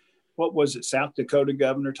think, what was it, South Dakota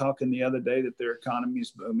governor talking the other day that their economy is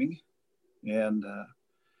booming, and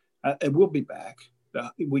we'll be back.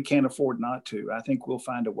 We can't afford not to. I think we'll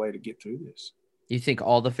find a way to get through this. You think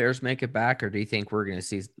all the fairs make it back, or do you think we're going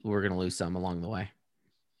to lose some along the way?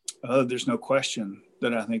 There's no question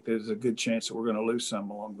that I think there's a good chance that we're going to lose some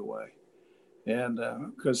along the way. And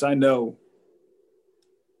because I know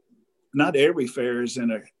not every fair is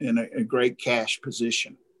in a great cash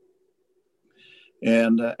position.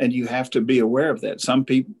 And you have to be aware of that. Some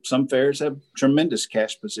fairs have tremendous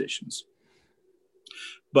cash positions.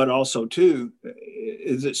 But also, too,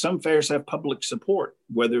 is that some fairs have public support,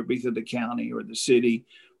 whether it be through the county or the city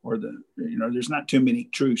or there's not too many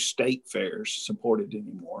true state fairs supported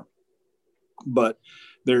anymore. But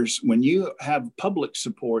when you have public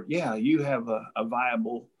support, you have a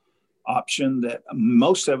viable option that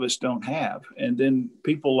most of us don't have. And then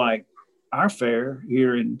people like our fair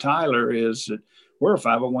here in Tyler is that we're a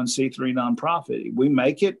 501c3 nonprofit. We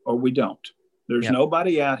make it or we don't. There's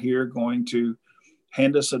nobody out here going to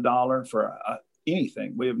hand us $1 for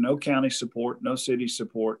anything. We have no county support, no city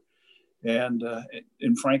support. And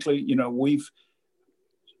frankly,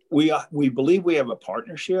 we believe we have a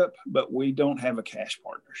partnership, but we don't have a cash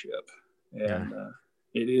partnership. And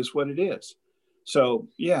it is what it is. So,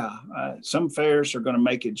 some fairs are going to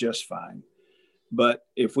make it just fine. But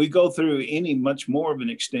if we go through any much more of an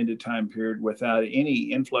extended time period without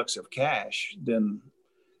any influx of cash, then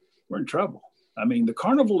we're in trouble. I mean, the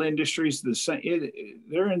carnival industry is the same.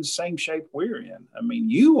 They're in the same shape we're in. I mean,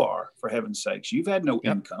 you are, for heaven's sakes. You've had no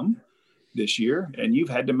income this year, and you've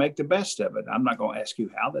had to make the best of it. I'm not going to ask you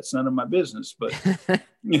how. That's none of my business. But,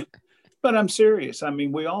 but I'm serious. I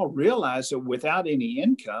mean, we all realize that without any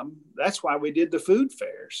income, that's why we did the food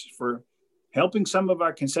fairs, for helping some of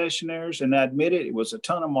our concessionaires. And I admit it was a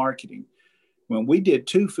ton of marketing. When we did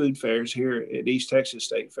 2 food fairs here at East Texas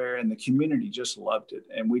State Fair, and the community just loved it,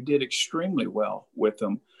 and we did extremely well with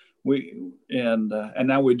them. And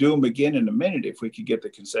now we do them again in a minute if we could get the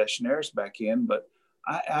concessionaires back in. But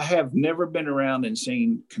I have never been around and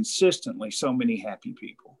seen consistently so many happy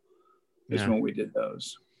people as when we did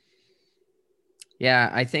those. Yeah,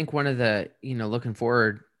 I think one of the looking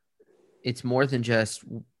forward, it's more than just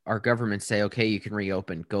our government say, okay, you can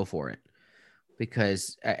reopen, go for it,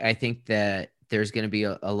 because I think that there's going to be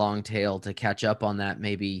a long tail to catch up on that,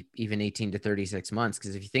 maybe even 18 to 36 months.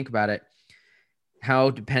 Because if you think about it, how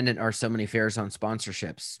dependent are so many fairs on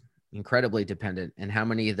sponsorships? Incredibly dependent. And how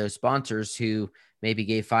many of those sponsors who maybe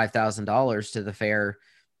gave $5,000 to the fair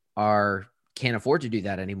can't afford to do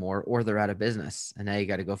that anymore, or they're out of business. And now you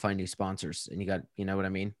got to go find new sponsors, and you know what I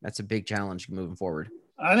mean? That's a big challenge moving forward.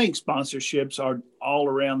 I think sponsorships are all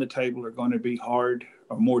around the table are going to be hard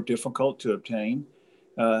or more difficult to obtain.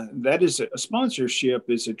 A sponsorship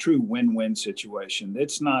is a true win-win situation.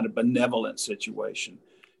 It's not a benevolent situation.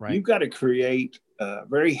 Right. You've got to create a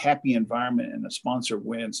very happy environment, and a sponsor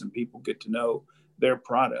wins and people get to know their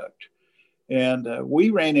product. And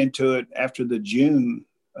we ran into it after the June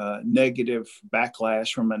negative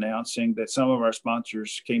backlash from announcing that some of our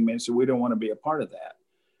sponsors came in and said, we don't want to be a part of that.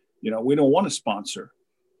 We don't want to sponsor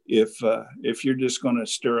if you're just going to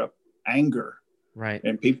stir up anger. Right.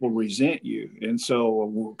 And people resent you. And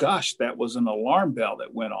so, that was an alarm bell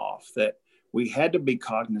that went off, that we had to be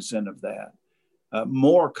cognizant of that,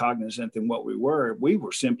 more cognizant than what we were. We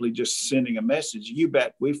were simply just sending a message. You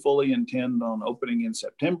bet we fully intend on opening in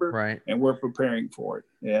September. Right. And we're preparing for it.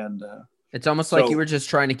 And it's almost like you were just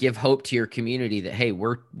trying to give hope to your community that, hey,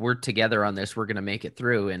 we're together on this. We're going to make it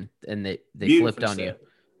through. And they flipped on you.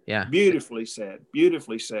 Yeah. Beautifully said.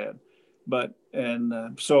 Beautifully said. But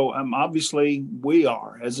so obviously we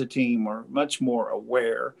are, as a team, are much more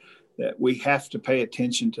aware that we have to pay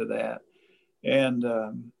attention to that. And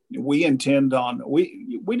we intend on,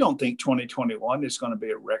 we don't think 2021 is going to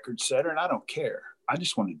be a record setter, and I don't care. I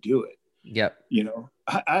just want to do it. Yep.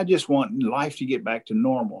 I just want life to get back to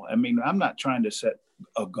normal. I mean, I'm not trying to set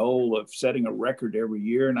a goal of setting a record every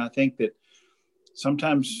year. And I think that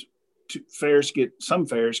sometimes some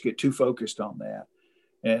fairs get too focused on that.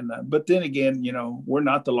 And but then again, we're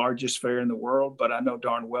not the largest fair in the world, but I know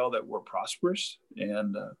darn well that we're prosperous,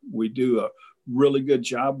 and we do a really good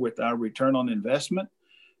job with our return on investment,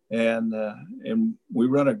 and we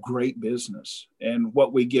run a great business. And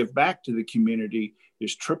what we give back to the community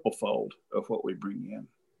is triple fold of what we bring in.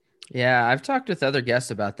 Yeah, I've talked with other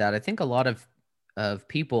guests about that. I think a lot of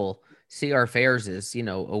people see our fairs as,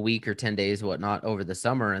 a week or 10 days, whatnot, over the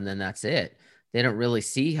summer, and then that's it. They don't really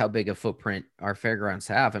see how big a footprint our fairgrounds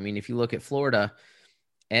have. I mean, if you look at Florida,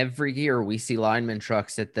 every year we see lineman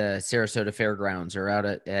trucks at the Sarasota Fairgrounds or out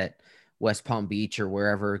at West Palm Beach or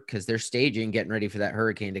wherever, because they're staging, getting ready for that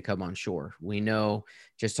hurricane to come on shore. We know,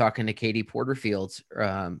 just talking to Katie Porterfield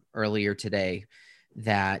earlier today,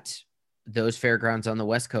 that those fairgrounds on the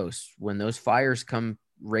West Coast, when those fires come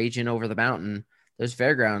raging over the mountain, those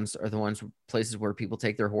fairgrounds are the places where people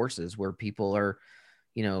take their horses, where people are,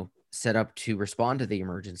 set up to respond to the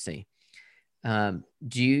emergency. Do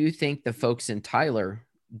you think the folks in Tyler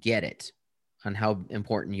get it on how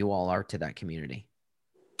important you all are to that community?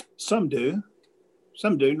 Some do,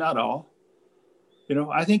 not all.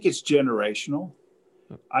 I think it's generational.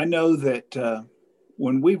 I know that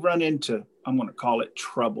when we run into, I'm going to call it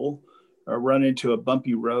trouble, or run into a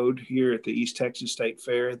bumpy road here at the East Texas State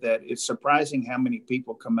Fair, that it's surprising how many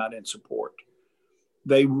people come out in support.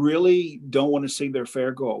 They really don't want to see their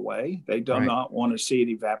fair go away. They do not want to see it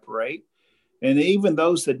evaporate. And even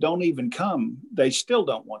those that don't even come, they still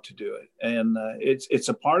don't want to do it. And it's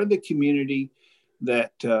a part of the community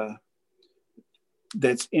that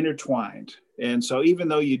that's intertwined. And so even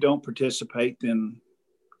though you don't participate, then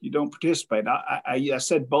you don't participate. I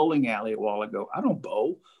said bowling alley a while ago. I don't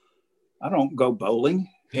bowl. I don't go bowling.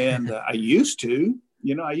 And I used to,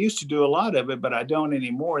 I used to do a lot of it, but I don't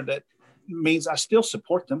anymore. That means I still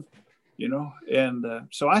support them, and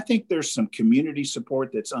so I think there's some community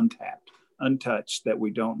support that's untapped, untouched, that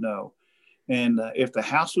we don't know. And if the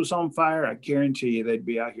house was on fire, I guarantee you they'd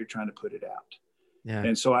be out here trying to put it out. Yeah.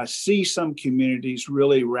 And so I see some communities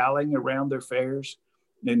really rallying around their fairs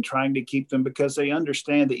and trying to keep them, because they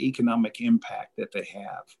understand the economic impact that they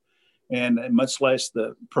have, and much less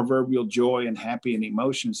the proverbial joy and happy and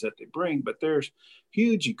emotions that they bring. But there's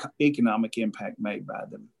huge economic impact made by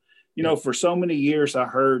them. For so many years, I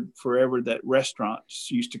heard forever that restaurants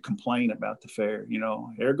used to complain about the fair.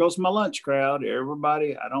 There goes my lunch crowd.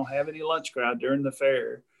 Everybody, I don't have any lunch crowd during the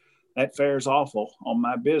fair. That fair is awful on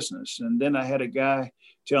my business. And then I had a guy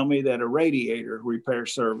tell me that a radiator repair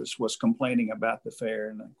service was complaining about the fair.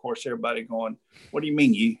 And of course, everybody going, what do you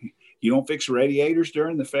mean? You don't fix radiators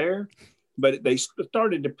during the fair? But they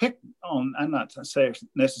started to pick on, I'm not saying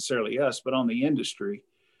necessarily us, but on the industry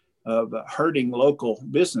of hurting local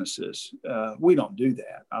businesses. We don't do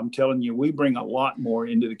that. I'm telling you, we bring a lot more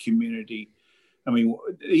into the community. I mean,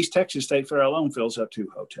 East Texas State Fair alone fills up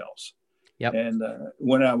 2 hotels. Yep. And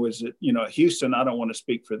when I was at, Houston, I don't want to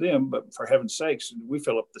speak for them, but for heaven's sakes, we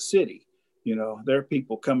fill up the city. There are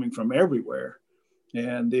people coming from everywhere.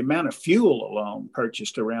 And the amount of fuel alone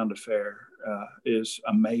purchased around the fair is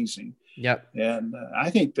amazing. Yep. And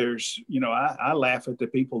I think there's, I laugh at the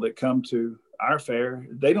people that come to our fair.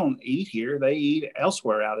 They don't eat here. They eat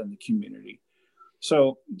elsewhere out in the community.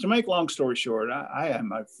 So to make long story short, I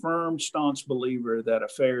am a firm, staunch believer that a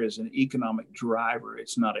fair is an economic driver.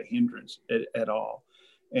 It's not a hindrance at all.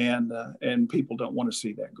 And people don't want to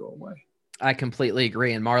see that go away. I completely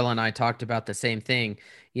agree. And Marla and I talked about the same thing.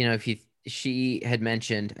 She had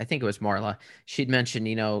mentioned, I think it was Marla, she'd mentioned,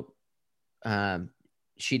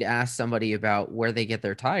 she'd asked somebody about where they get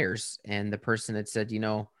their tires. And the person had said,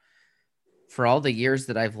 for all the years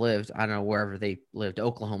that I've lived, I don't know, wherever they lived,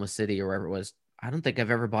 Oklahoma City or wherever it was, I don't think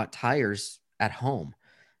I've ever bought tires at home.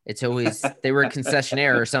 It's always, they were a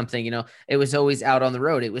concessionaire or something, it was always out on the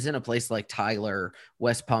road. It was in a place like Tyler,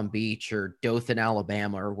 West Palm Beach, or Dothan,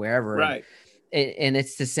 Alabama, or wherever. Right. And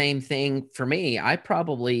it's the same thing for me. I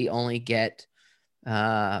probably only get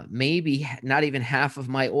maybe not even half of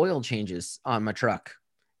my oil changes on my truck.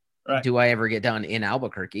 Right. Do I ever get done in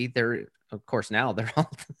Albuquerque? Of course, now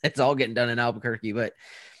it's all getting done in Albuquerque, but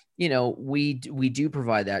we do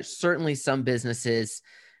provide that. Certainly some businesses,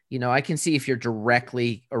 I can see if you're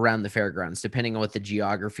directly around the fairgrounds, depending on what the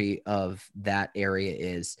geography of that area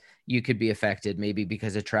is, you could be affected maybe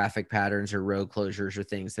because of traffic patterns or road closures or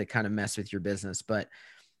things that kind of mess with your business. But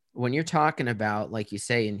when you're talking about, like you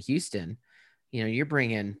say, in Houston, you're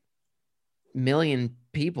bringing million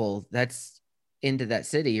people that's into that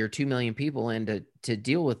city, or 2 million people in to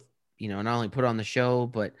deal with, not only put on the show,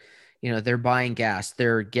 but You know, they're buying gas,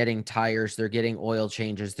 they're getting tires, they're getting oil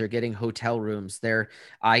changes, they're getting hotel rooms.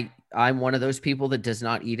 I'm one of those people that does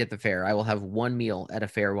not eat at the fair. I will have one meal at a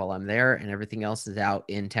fair while I'm there, and everything else is out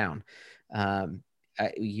in town.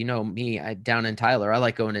 You know me, down in Tyler, I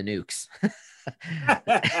like going to Nukes.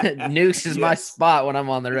 Nukes is my spot when I'm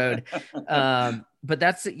on the road. But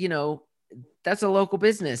that's, you know, that's a local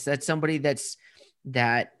business. That's somebody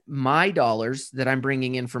that my dollars that I'm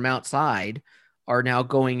bringing in from outside are now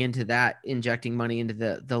going into that, injecting money into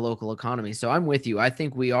the local economy. So I'm with you. I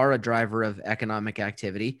think we are a driver of economic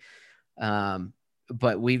activity.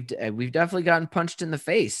 But we've definitely gotten punched in the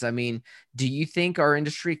face. I mean, do you think our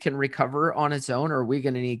industry can recover on its own, or are we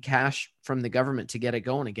going to need cash from the government to get it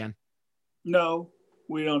going again? No,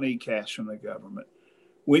 we don't need cash from the government.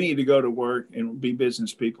 We need to go to work and be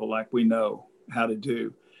business people like we know how to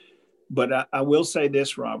do. But I will say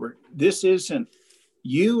this, Robert, this isn't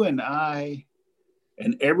you and I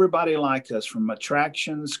and everybody like us, from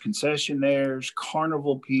attractions, concessionaires,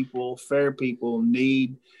 carnival people, fair people,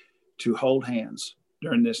 need to hold hands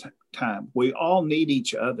during this time. We all need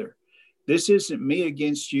each other. This isn't me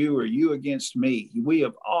against you or you against me. We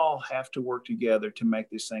all have to work together to make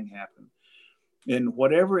this thing happen. And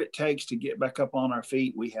whatever it takes to get back up on our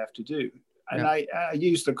feet, we have to do. And I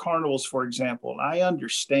use the carnivals, for example. I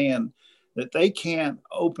understand that they can't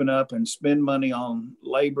open up and spend money on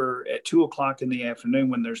labor at 2:00 in the afternoon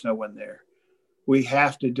when there's no one there. We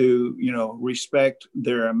have to respect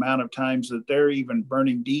their amount of times that they're even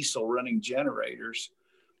burning diesel, running generators,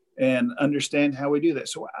 and understand how we do that.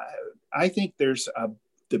 So I think there's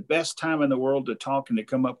the best time in the world to talk and to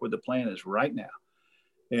come up with a plan is right now,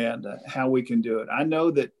 and how we can do it. I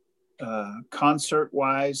know that concert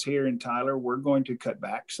wise here in Tyler, we're going to cut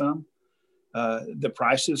back some. The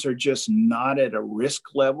prices are just not at a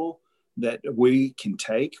risk level that we can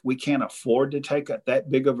take. We can't afford to take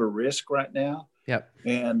that big of a risk right now. Yep.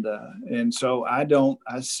 And so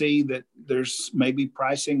I see that there's maybe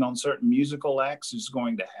pricing on certain musical acts is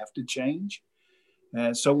going to have to change.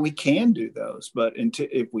 And so we can do those, but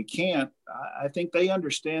if we can't, I think they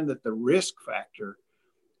understand that the risk factor,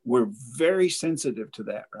 we're very sensitive to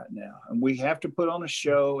that right now. And we have to put on a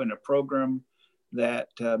show and a program that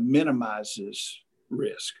minimizes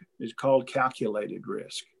risk. It's called calculated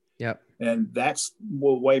risk. Yep. And that's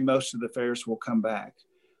the way most of the fairs will come back.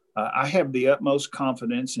 I have the utmost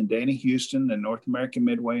confidence in Danny Houston and North American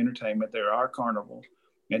Midway Entertainment. They're our carnival.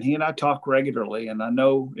 And he and I talk regularly, and I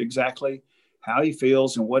know exactly how he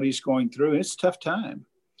feels and what he's going through. It's a tough time.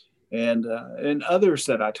 And others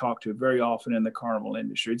that I talk to very often in the carnival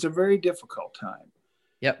industry, it's a very difficult time.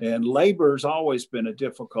 Yep. And labor's always been a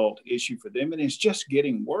difficult issue for them, and it's just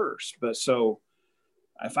getting worse. But so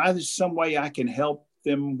if there's some way I can help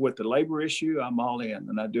them with the labor issue, I'm all in,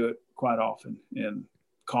 and I do it quite often in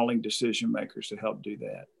calling decision makers to help do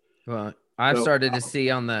that. Well, I've started to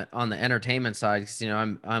see on the entertainment side, because, you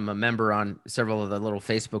know, I'm a member on several of the little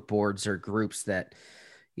Facebook boards or groups that,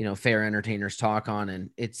 you know, fair entertainers talk on.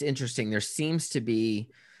 And it's interesting. There seems to be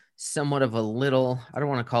somewhat of a little, I don't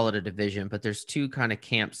want to call it a division, but there's two kind of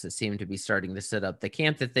camps that seem to be starting to set up. The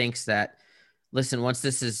camp that thinks that, listen, once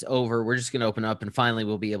this is over, we're just going to open up and finally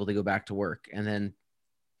we'll be able to go back to work. And then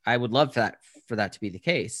I would love for that to be the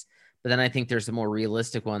case. But then I think there's a more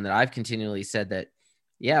realistic one that I've continually said that,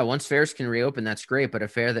 yeah, once fairs can reopen, that's great. But a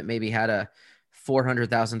fair that maybe had a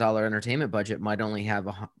 $400,000 entertainment budget might only have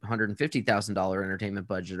a $150,000 entertainment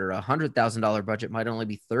budget, or a $100,000 budget might only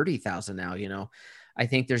be $30,000 now. You know, I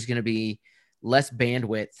think there's going to be less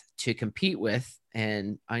bandwidth to compete with.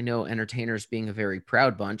 And I know entertainers, being a very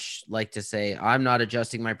proud bunch, like to say, I'm not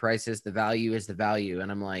adjusting my prices. The value is the value.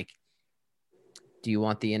 And I'm like, do you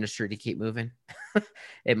want the industry to keep moving?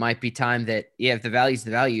 It might be time that, yeah, if the value is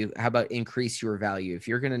the value, how about increase your value? If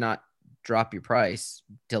you're going to not drop your price,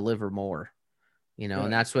 deliver more, you know, right.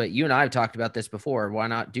 And that's what you and I have talked about this before. Why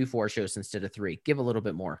not do 4 shows instead of 3? Give a little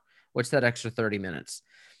bit more. What's that extra 30 minutes?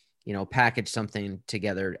 You know, package something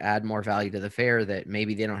together, add more value to the fair that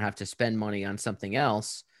maybe they don't have to spend money on something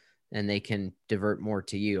else and they can divert more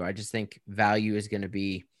to you. I just think value is going to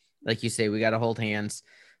be, like you say, we got to hold hands.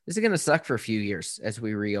 This is going to suck for a few years as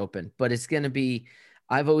we reopen, but it's going to be,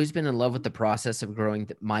 I've always been in love with the process of growing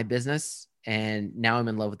my business. And now I'm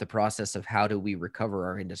in love with the process of how do we recover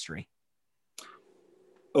our industry?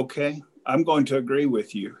 Okay. I'm going to agree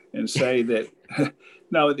with you and say that,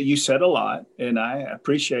 no, you said a lot and I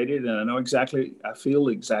appreciate it. And I feel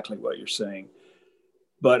exactly what you're saying,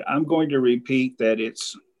 but I'm going to repeat that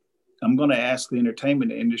I'm going to ask the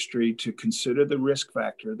entertainment industry to consider the risk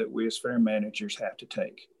factor that we as fair managers have to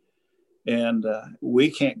take. And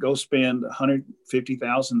we can't go spend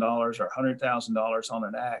 $150,000 or $100,000 on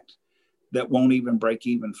an act that won't even break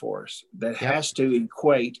even for us. That has to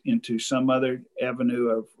equate into some other avenue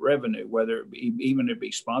of revenue, whether it be, even it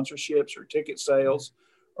be sponsorships or ticket sales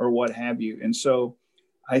or what have you. And so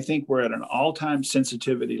I think we're at an all-time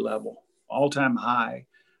sensitivity level, all-time high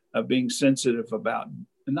of being sensitive about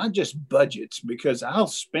not just budgets, because I'll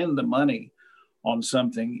spend the money on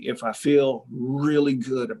something if I feel really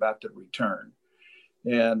good about the return.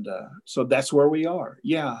 And so that's where we are.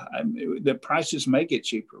 Yeah, the prices may get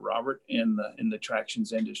cheaper, Robert, in the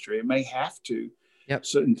attractions industry. It may have to. Yep.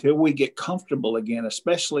 So until we get comfortable again,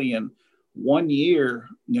 especially in 1 year,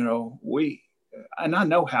 and I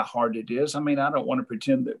know how hard it is. I mean, I don't want to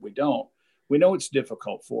pretend that we don't. We know it's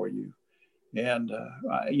difficult for you. And,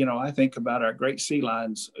 I think about our Great Sea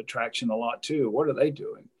Lions attraction a lot too. What are they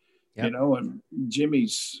doing? Yep. And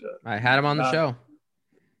Jimmy's. I had him on the show.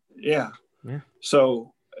 Yeah. Yeah.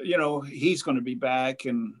 So, he's going to be back.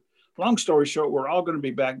 And long story short, we're all going to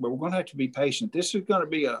be back, but we're going to have to be patient. This is going to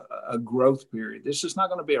be a growth period. This is not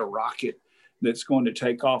going to be a rocket that's going to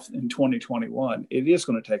take off in 2021. It is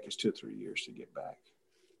going to take us 2 or 3 years to get back.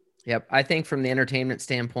 Yep. I think from the entertainment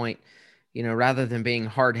standpoint, rather than being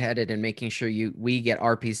hard-headed and making sure we get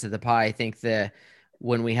our piece of the pie, I think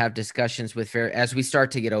when we have discussions with fair, as we start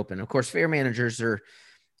to get open, of course, fair managers are,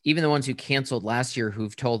 even the ones who canceled last year,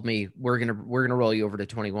 who've told me we're going to roll you over to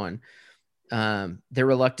 21. They're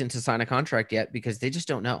reluctant to sign a contract yet because they just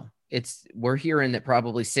don't know. We're hearing that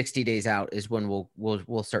probably 60 days out is when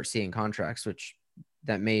we'll start seeing contracts, which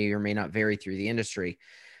that may or may not vary through the industry.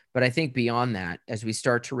 But I think beyond that, as we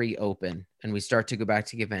start to reopen and we start to go back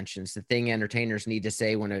to conventions, the thing entertainers need to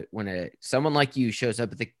say when someone like you shows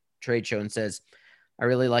up at the trade show and says, I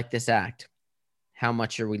really like this act, how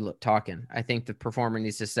much are we talking? I think the performer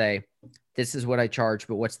needs to say, this is what I charge,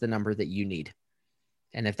 but what's the number that you need?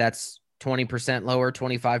 And if that's 20% lower,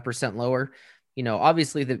 25% lower,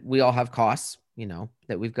 obviously that we all have costs,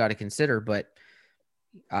 that we've got to consider, but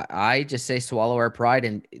I just say swallow our pride.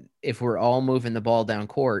 And if we're all moving the ball down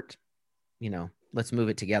court, let's move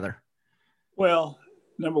it together. Well,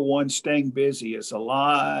 number one, staying busy is a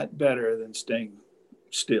lot better than staying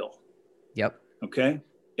still. Yep. Okay.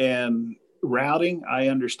 And routing, I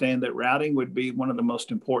understand that routing would be one of the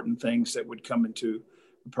most important things that would come into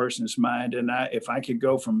a person's mind. And if I could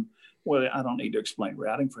go from, well, I don't need to explain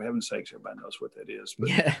routing, for heaven's sakes, everybody knows what that is.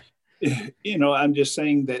 But, I'm just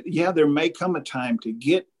saying that, there may come a time to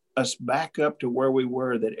get us back up to where we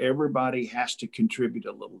were, that everybody has to contribute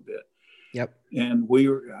a little bit. Yep. And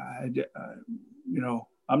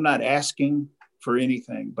I'm not asking for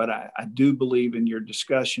anything, but I do believe in your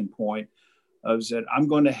discussion point of that I'm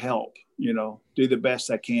going to help, do the best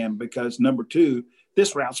I can, because number two,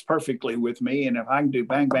 this routes perfectly with me. And if I can do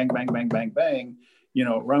bang, bang, bang, bang, bang, bang,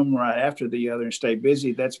 run right after the other and stay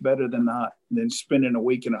busy, that's better than spending a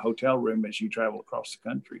week in a hotel room as you travel across the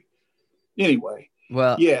country. Anyway,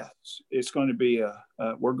 well, yes, it's going to be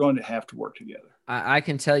we're going to have to work together. I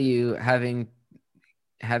can tell you, having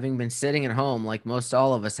been sitting at home, like most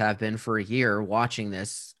all of us have been for a year, watching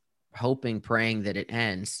this, hoping, praying that it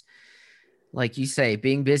ends. Like you say,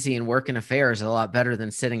 being busy and working affairs is a lot better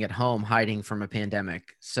than sitting at home hiding from a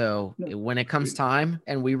pandemic. So when it comes time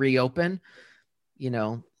and we reopen,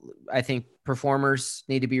 I think performers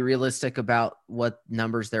need to be realistic about what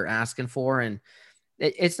numbers they're asking for. And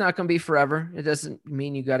it's not going to be forever. It doesn't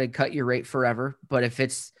mean you got to cut your rate forever. But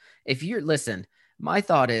listen, my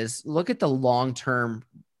thought is look at the long-term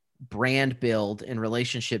brand build and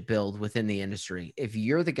relationship build within the industry. If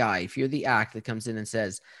you're the guy, if you're the act that comes in and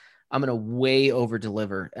says, I'm going to way over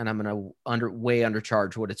deliver and I'm going to way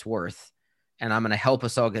undercharge what it's worth, and I'm going to help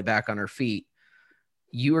us all get back on our feet,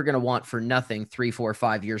 you are going to want for nothing 3, 4,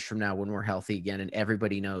 5 years from now when we're healthy again. And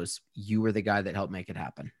everybody knows you were the guy that helped make it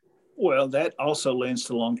happen. Well, that also lends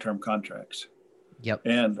to long-term contracts. Yep.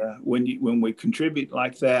 And when we contribute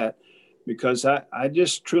like that, because I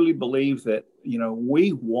just truly believe that,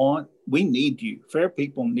 we need you. Fair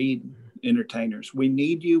people need entertainers. We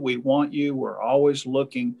need you. We want you. We're always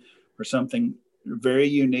looking for something very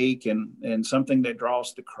unique and something that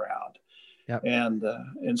draws the crowd. Yep.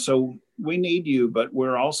 And so we need you, but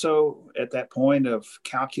we're also at that point of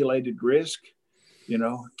calculated risk.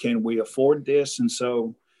 Can we afford this? And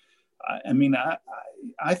so,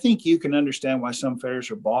 I think you can understand why some fairs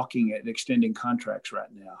are balking at extending contracts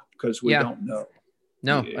right now, because we don't know.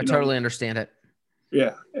 No, I totally understand it.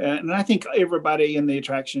 Yeah. And I think everybody in the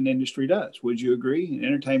attraction industry does. Would you agree? In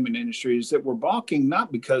entertainment industry is that we're balking,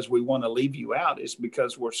 not because we want to leave you out. It's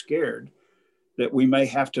because we're scared that we may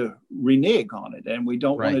have to renege on it. And we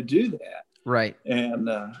don't want to do that. Right. And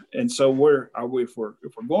so if we're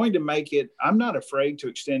going to make it, I'm not afraid to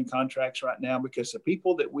extend contracts right now, because the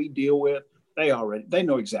people that we deal with, they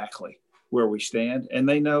know exactly where we stand, and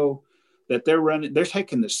they know that they're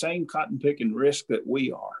taking the same cotton picking risk that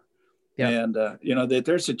we are. Yep. And that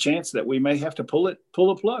there's a chance that we may have to pull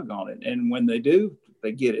a plug on it. And when they do,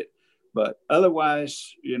 they get it. But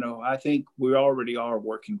otherwise, I think we already are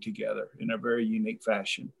working together in a very unique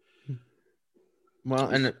fashion. Well,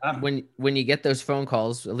 and when you get those phone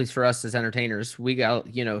calls, at least for us as entertainers, we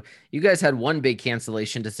got, you guys had one big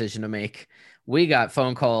cancellation decision to make. We got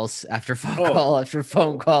phone calls after phone call after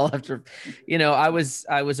phone call after, I was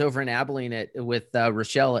over in Abilene with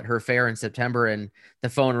Rochelle at her fair in September, and the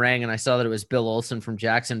phone rang and I saw that it was Bill Olson from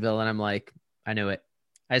Jacksonville. And I'm like, I knew it.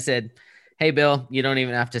 I said, hey, Bill, you don't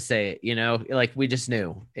even have to say it, like we just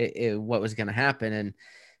knew what was going to happen. And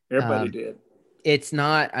everybody did. It's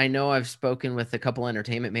not, I know I've spoken with a couple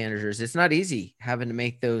entertainment managers. It's not easy having to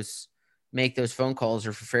make those phone calls,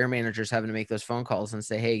 or for fair managers having to make those phone calls and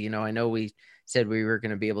say, hey, I know we said we were going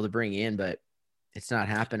to be able to bring you in, but it's not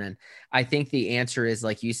happening. I think the answer is,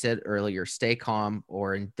 like you said earlier, stay calm,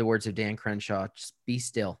 or in the words of Dan Crenshaw, just be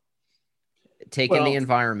still, take in the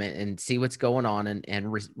environment and see what's going on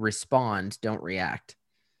and respond. Don't react.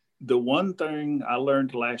 The one thing I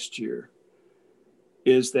learned last year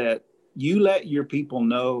is that you let your people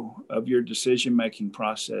know of your decision-making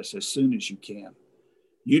process as soon as you can.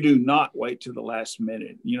 You do not wait to the last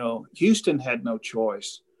minute. Houston had no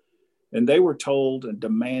choice, and they were told and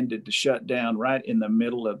demanded to shut down right in the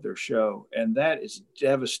middle of their show. And that is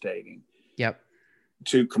devastating. Yep.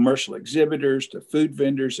 To commercial exhibitors, to food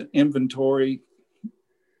vendors and inventory.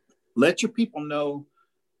 Let your people know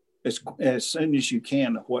as soon as you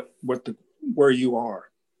can where you are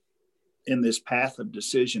in this path of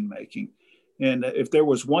decision making. And if there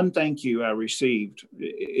was one thank you I received,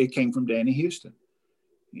 it came from Danny Houston,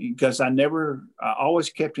 because I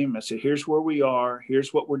always kept him. I said, here's where we are,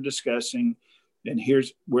 here's what we're discussing, and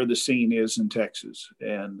here's where the scene is in Texas.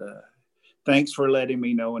 And thanks for letting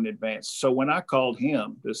me know in advance. So when I called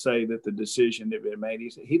him to say that the decision had been made,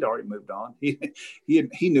 he said he'd already moved on. He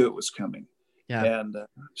knew it was coming. Yeah. And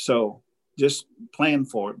so just plan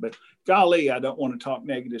for it. But golly, I don't want to talk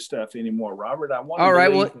negative stuff anymore, Robert. All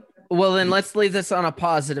right. Well, then let's leave this on a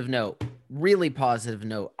positive note, really positive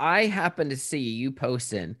note. I happen to see you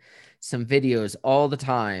posting some videos all the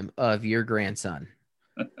time of your grandson,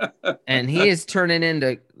 and he is turning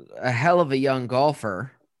into a hell of a young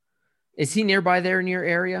golfer. Is he nearby there in your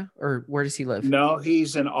area, or where does he live? No,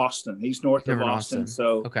 he's in Austin. He's north of Austin.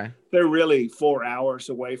 So okay. They're really 4 hours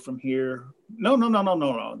away from here.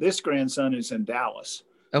 No. This grandson is in Dallas.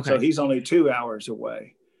 Okay. So he's only 2 hours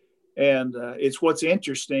away. And it's what's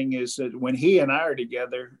interesting is that when he and I are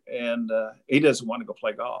together, and he doesn't want to go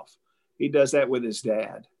play golf. He does that with his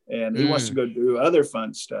dad, and he wants to go do other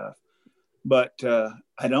fun stuff. But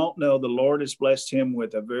I don't know. The Lord has blessed him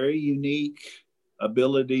with a very unique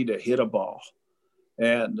ability to hit a ball.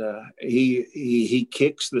 And he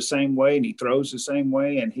kicks the same way, and he throws the same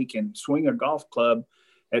way, and he can swing a golf club.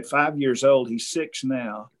 At 5 years old, he's 6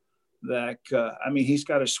 now. He's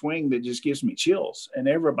got a swing that just gives me chills. And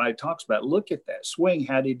everybody talks about, look at that swing.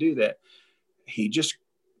 How did he do that? He just,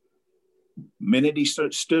 minute he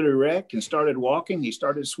stood erect and started walking, he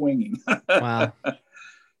started swinging. Wow.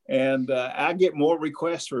 And I get more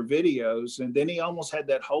requests for videos. And then he almost had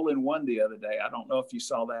that hole in one the other day. I don't know if you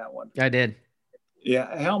saw that one. I did.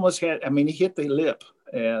 Yeah, he almost had, he hit the lip,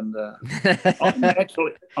 and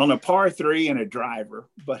actually on a par 3 and a driver,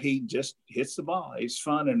 but he just hits the ball. He's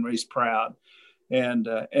fun and he's proud. And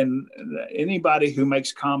anybody who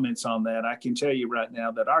makes comments on that, I can tell you right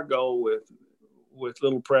now that our goal with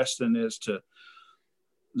little Preston is to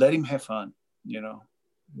let him have fun.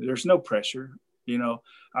 There's no pressure.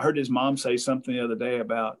 I heard his mom say something the other day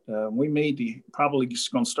about we may be probably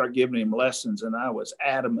just going to start giving him lessons, and I was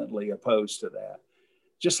adamantly opposed to that.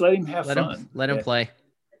 Just let him have fun. Let him play.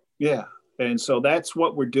 Yeah. And so that's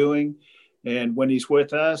what we're doing. And when he's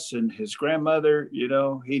with us and his grandmother,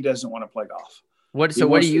 he doesn't want to play golf. What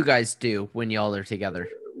do you guys do when y'all are together?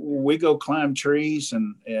 We go climb trees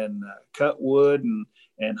and cut wood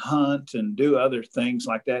and hunt and do other things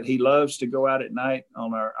like that. He loves to go out at night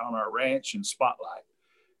on our ranch and spotlight,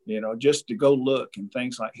 just to go look and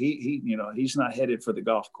things like he's not headed for the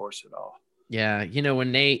golf course at all. Yeah.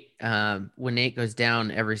 When Nate goes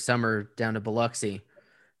down every summer down to Biloxi,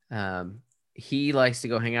 he likes to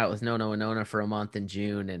go hang out with Nono and Nona for a month in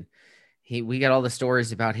June. And we got all the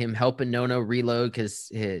stories about him helping Nono reload because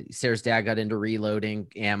Sarah's dad got into reloading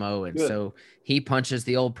ammo. And Good. so he punches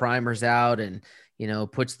the old primers out and,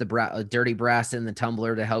 puts the dirty brass in the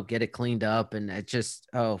tumbler to help get it cleaned up. And it just,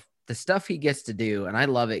 the stuff he gets to do. And I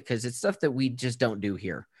love it because it's stuff that we just don't do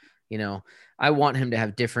here. I want him to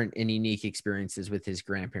have different and unique experiences with his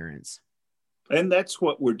grandparents. And that's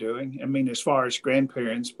what we're doing. I mean, as far as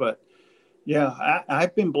grandparents, but yeah,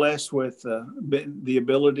 I've been blessed with the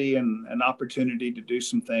ability and opportunity to do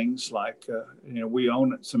some things like, we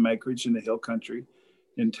own some acreage in the hill country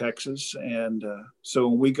in Texas. And so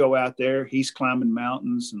when we go out there, he's climbing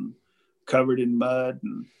mountains and covered in mud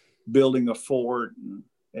and building a fort.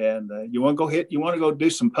 And you want to go do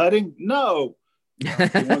some putting? No. You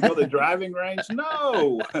want to go to the driving range?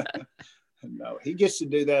 No. No, he gets to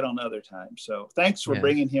do that on other times. So thanks for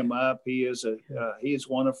bringing him up. He is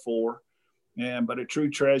one of four, but a true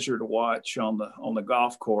treasure to watch on the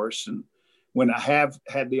golf course. And when I have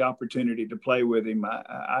had the opportunity to play with him,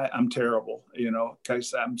 I'm terrible,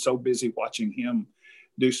 because I'm so busy watching him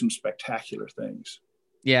do some spectacular things.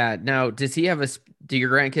 Yeah. Now, do your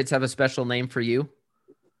grandkids have a special name for you?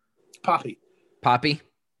 Poppy.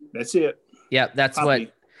 That's it. Yeah, that's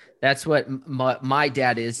Poppy. That's what my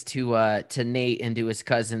dad is to Nate and to his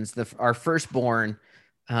cousins. Our firstborn,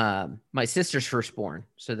 my sister's firstborn.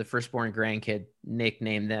 So the firstborn grandkid, Nick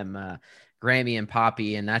named them Grammy and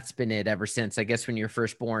Poppy, and that's been it ever since. I guess when you're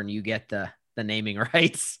firstborn, you get the naming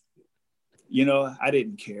rights. I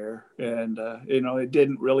didn't care, and it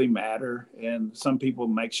didn't really matter. And some people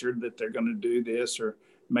make sure that they're going to do this or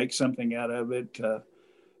make something out of it.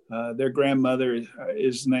 Their grandmother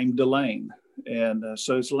is named Delane. And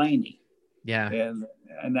so it's Laney. Yeah.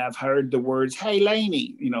 And I've heard the words, "Hey,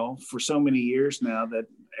 Laney," for so many years now that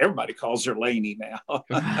everybody calls her Laney now.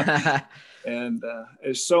 And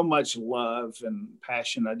there's so much love and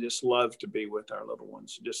passion. I just love to be with our little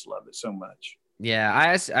ones. Just love it so much. Yeah.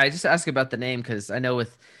 I just ask about the name because I know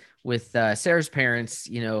with Sarah's parents,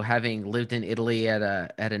 having lived in Italy at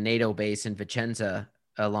a NATO base in Vicenza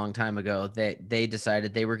a long time ago, that they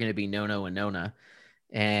decided they were going to be Nono and Nona.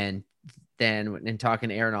 And then in talking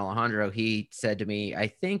to Aaron Alejandro, he said to me, I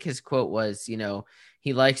think his quote was,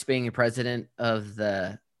 he likes being a president of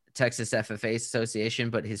the Texas FFA Association,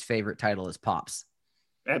 but his favorite title is Pops.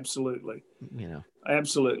 Absolutely.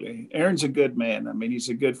 Absolutely. Aaron's a good man. I mean, he's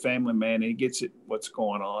a good family man. And he gets it, what's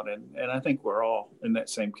going on. And I think we're all in that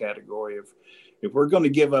same category of, if we're going to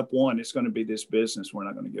give up one, it's going to be this business. We're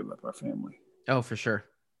not going to give up our family. Oh, for sure.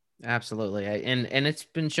 Absolutely. And it's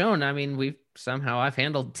been shown. I mean, I've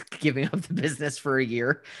handled giving up the business for a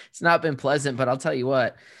year. It's not been pleasant, but I'll tell you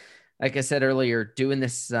what, like I said earlier, doing the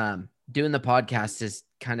podcast has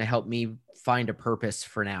kind of helped me find a purpose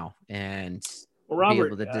for now and Robert, be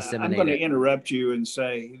able to disseminate. I'm going to interrupt you and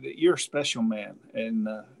say that you're a special man, and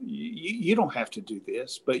you don't have to do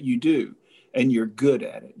this, but you do, and you're good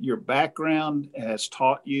at it. Your background has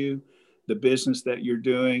taught you the business that you're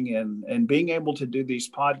doing, and being able to do these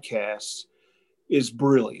podcasts is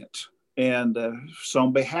brilliant. And so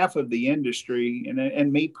on behalf of the industry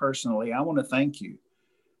and me personally, I want to thank you.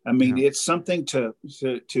 I mean, It's something to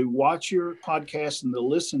watch your podcast and to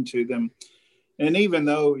listen to them. And even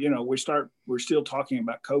though, we're still talking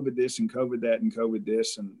about COVID this and COVID that and COVID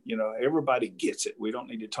this, and, everybody gets it. We don't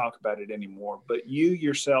need to talk about it anymore, but you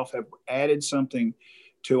yourself have added something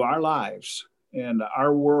to our lives and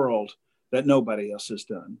our world that nobody else has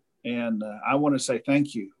done. And I want to say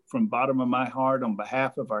thank you from the bottom of my heart on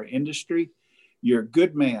behalf of our industry. You're a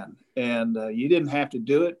good man, and you didn't have to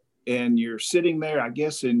do it. And you're sitting there, I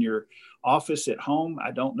guess, in your office at home.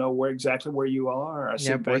 I don't know exactly where you are.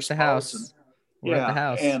 We're at the house. We're at the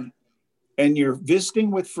house. And you're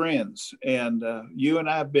visiting with friends. And you and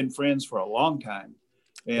I have been friends for a long time.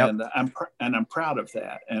 And I'm proud of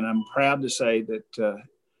that. And I'm proud to say that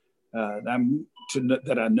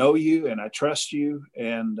that I know you and I trust you,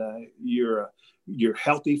 and you're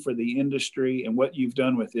healthy for the industry, and what you've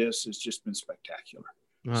done with this has just been spectacular.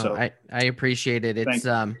 Well, so I appreciate it.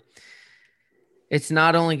 It's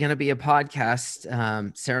not only going to be a podcast.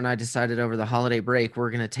 Sarah and I decided over the holiday break,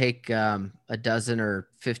 we're going to take a dozen or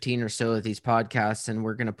 15 or so of these podcasts, and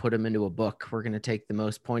we're going to put them into a book. We're going to take the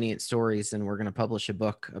most poignant stories, and we're going to publish a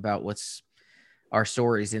book about what's our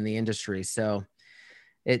stories in the industry. So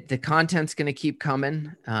the content's going to keep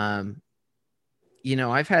coming. I've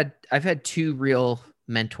had two real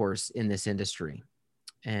mentors in this industry,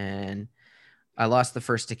 and I lost the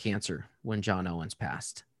first to cancer when John Owens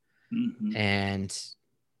passed. Mm-hmm. And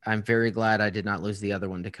I'm very glad I did not lose the other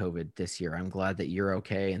one to COVID this year. I'm glad that you're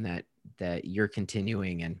okay and that you're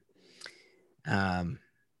continuing. And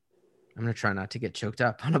I'm going to try not to get choked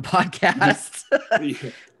up on a podcast.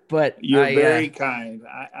 But you're very kind.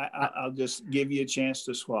 I'll just give you a chance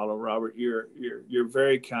to swallow, Robert. You're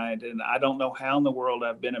very kind, and I don't know how in the world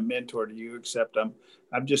I've been a mentor to you, except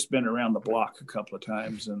I've just been around the block a couple of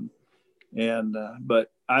times,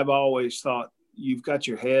 but I've always thought you've got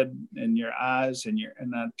your head and your eyes and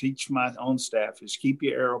I teach my own staff is keep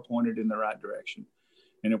your arrow pointed in the right direction,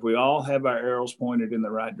 and if we all have our arrows pointed in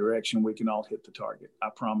the right direction, we can all hit the target. I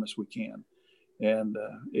promise we can. And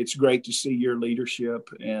it's great to see your leadership,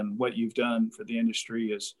 and what you've done for the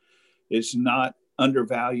industry is not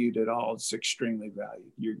undervalued at all. It's extremely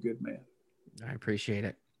valued. You're a good man. I appreciate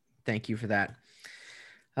it. Thank you for that.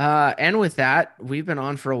 And with that, we've been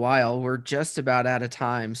on for a while. We're just about out of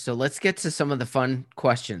time. So let's get to some of the fun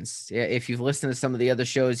questions. If you've listened to some of the other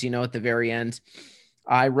shows, at the very end,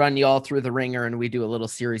 I run you all through the ringer and we do a little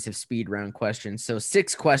series of speed round questions. So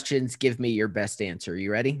 6 questions. Give me your best answer.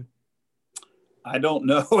 You ready? I don't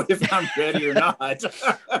know if I'm ready or not. I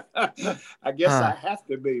guess I have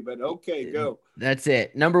to be, but okay, go. That's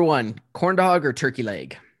it. Number 1, corn dog or turkey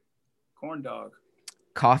leg? Corn dog.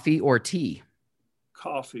 Coffee or tea?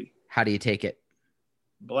 Coffee. How do you take it?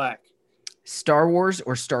 Black. Star Wars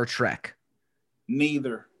or Star Trek?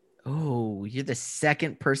 Neither. Oh, you're the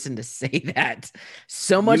second person to say that.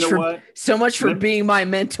 So much for being my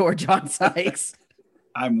mentor, John Sykes.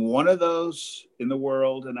 I'm one of those in the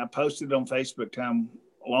world, and I posted on Facebook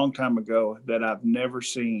a long time ago that I've never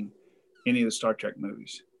seen any of the Star Trek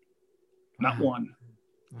movies. Not one.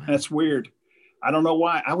 Wow. That's weird. I don't know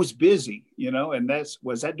why. I was busy, and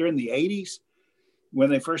was that during the 80s when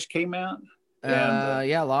they first came out? And,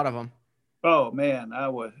 yeah, a lot of them. Oh, man, I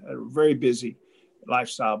was a very busy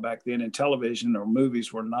lifestyle back then, and television or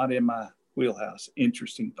movies were not in my wheelhouse.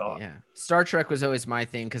 Interesting thought. Yeah. Star Trek was always my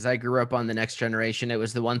thing because I grew up on The Next Generation. It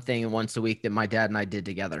was the one thing once a week that my dad and I did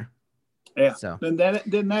together. Yeah. So then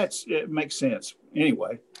it makes sense.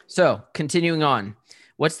 Anyway. So continuing on,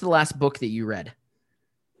 what's the last book that you read?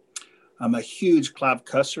 I'm a huge Clive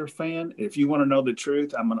Cussler fan. If you want to know the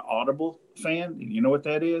truth, I'm an Audible fan. You know what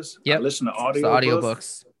that is? Yep. I listen to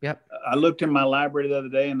audiobooks. Yep. I looked in my library the other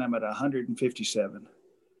day and I'm at 157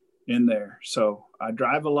 in there. So I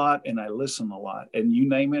drive a lot and I listen a lot, and you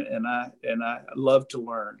name it. And I love to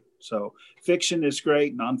learn. So fiction is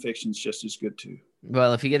great. Nonfiction is just as good too.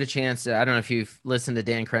 Well, if you get a chance, I don't know if you've listened to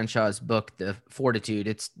Dan Crenshaw's book, The Fortitude.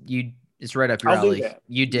 It's right up your alley. Do that.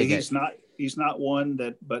 You dig it. He's not one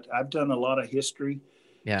but I've done a lot of history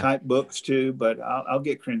type books too, but I'll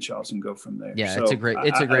get Crenshaw's and go from there. Yeah. So it's a great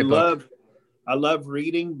book. I love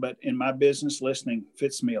reading, but in my business, listening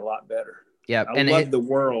fits me a lot better. Yeah, I love the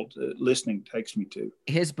world listening takes me to.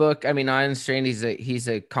 His book, I mean, I understand he's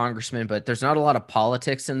a congressman, but there's not a lot of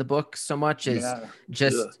politics in the book so much as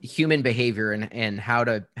just human behavior and how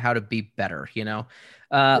to be better,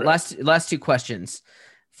 Right. Last 2 questions.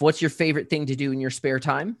 What's your favorite thing to do in your spare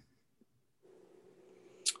time?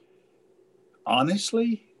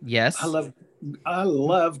 Honestly, yes. I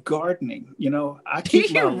love gardening. I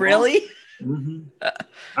keep my really?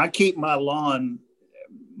 I keep my lawn.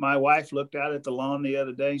 My wife looked out at the lawn the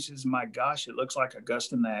other day and says, "My gosh, it looks like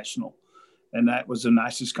Augusta National." And that was the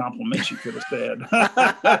nicest compliment she could have said.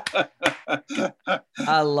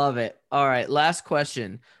 I love it. All right. Last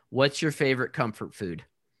question. What's your favorite comfort food?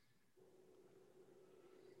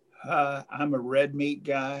 I'm a red meat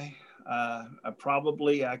guy. I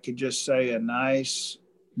could just say a nice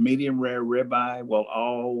medium rare ribeye will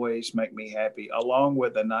always make me happy, along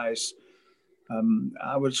with a nice,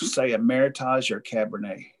 I would say a Meritage or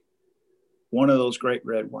Cabernet, one of those great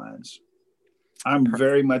red wines. I'm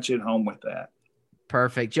very much at home with that.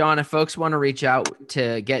 Perfect. John, if folks want to reach out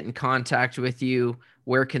to get in contact with you,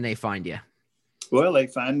 where can they find you? Well, they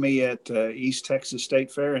find me at East Texas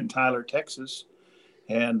State Fair in Tyler, Texas.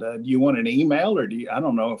 And do you want an email, or I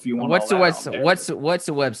don't know if you want. What's the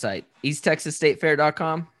website?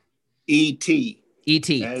 EastTexasStateFair.com. ET.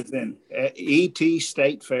 As in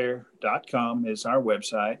ETStateFair.com is our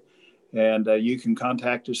website, and you can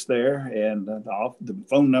contact us there. And the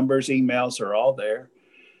phone numbers, emails are all there.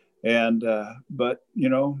 And but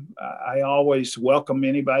I always welcome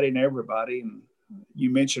anybody and everybody. And you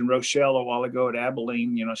mentioned Rochelle a while ago at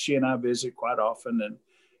Abilene. She and I visit quite often, and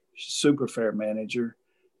she's a super fair manager.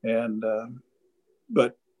 And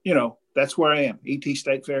but that's where I am.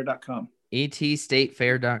 ETStateFair.com.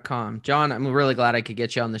 ETStateFair.com. John, I'm really glad I could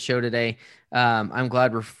get you on the show today. I'm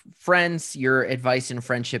glad we're friends. Your advice and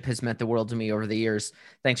friendship has meant the world to me over the years.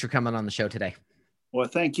 Thanks for coming on the show today. Well,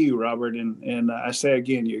 thank you, Robert. And I say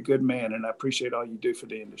again, you're a good man, and I appreciate all you do for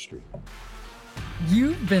the industry.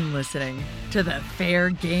 You've been listening to the Fair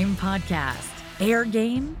Game Podcast. Fair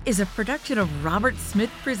Game is a production of Robert Smith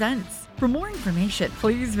Presents. For more information,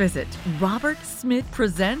 please visit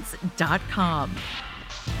robertsmithpresents.com.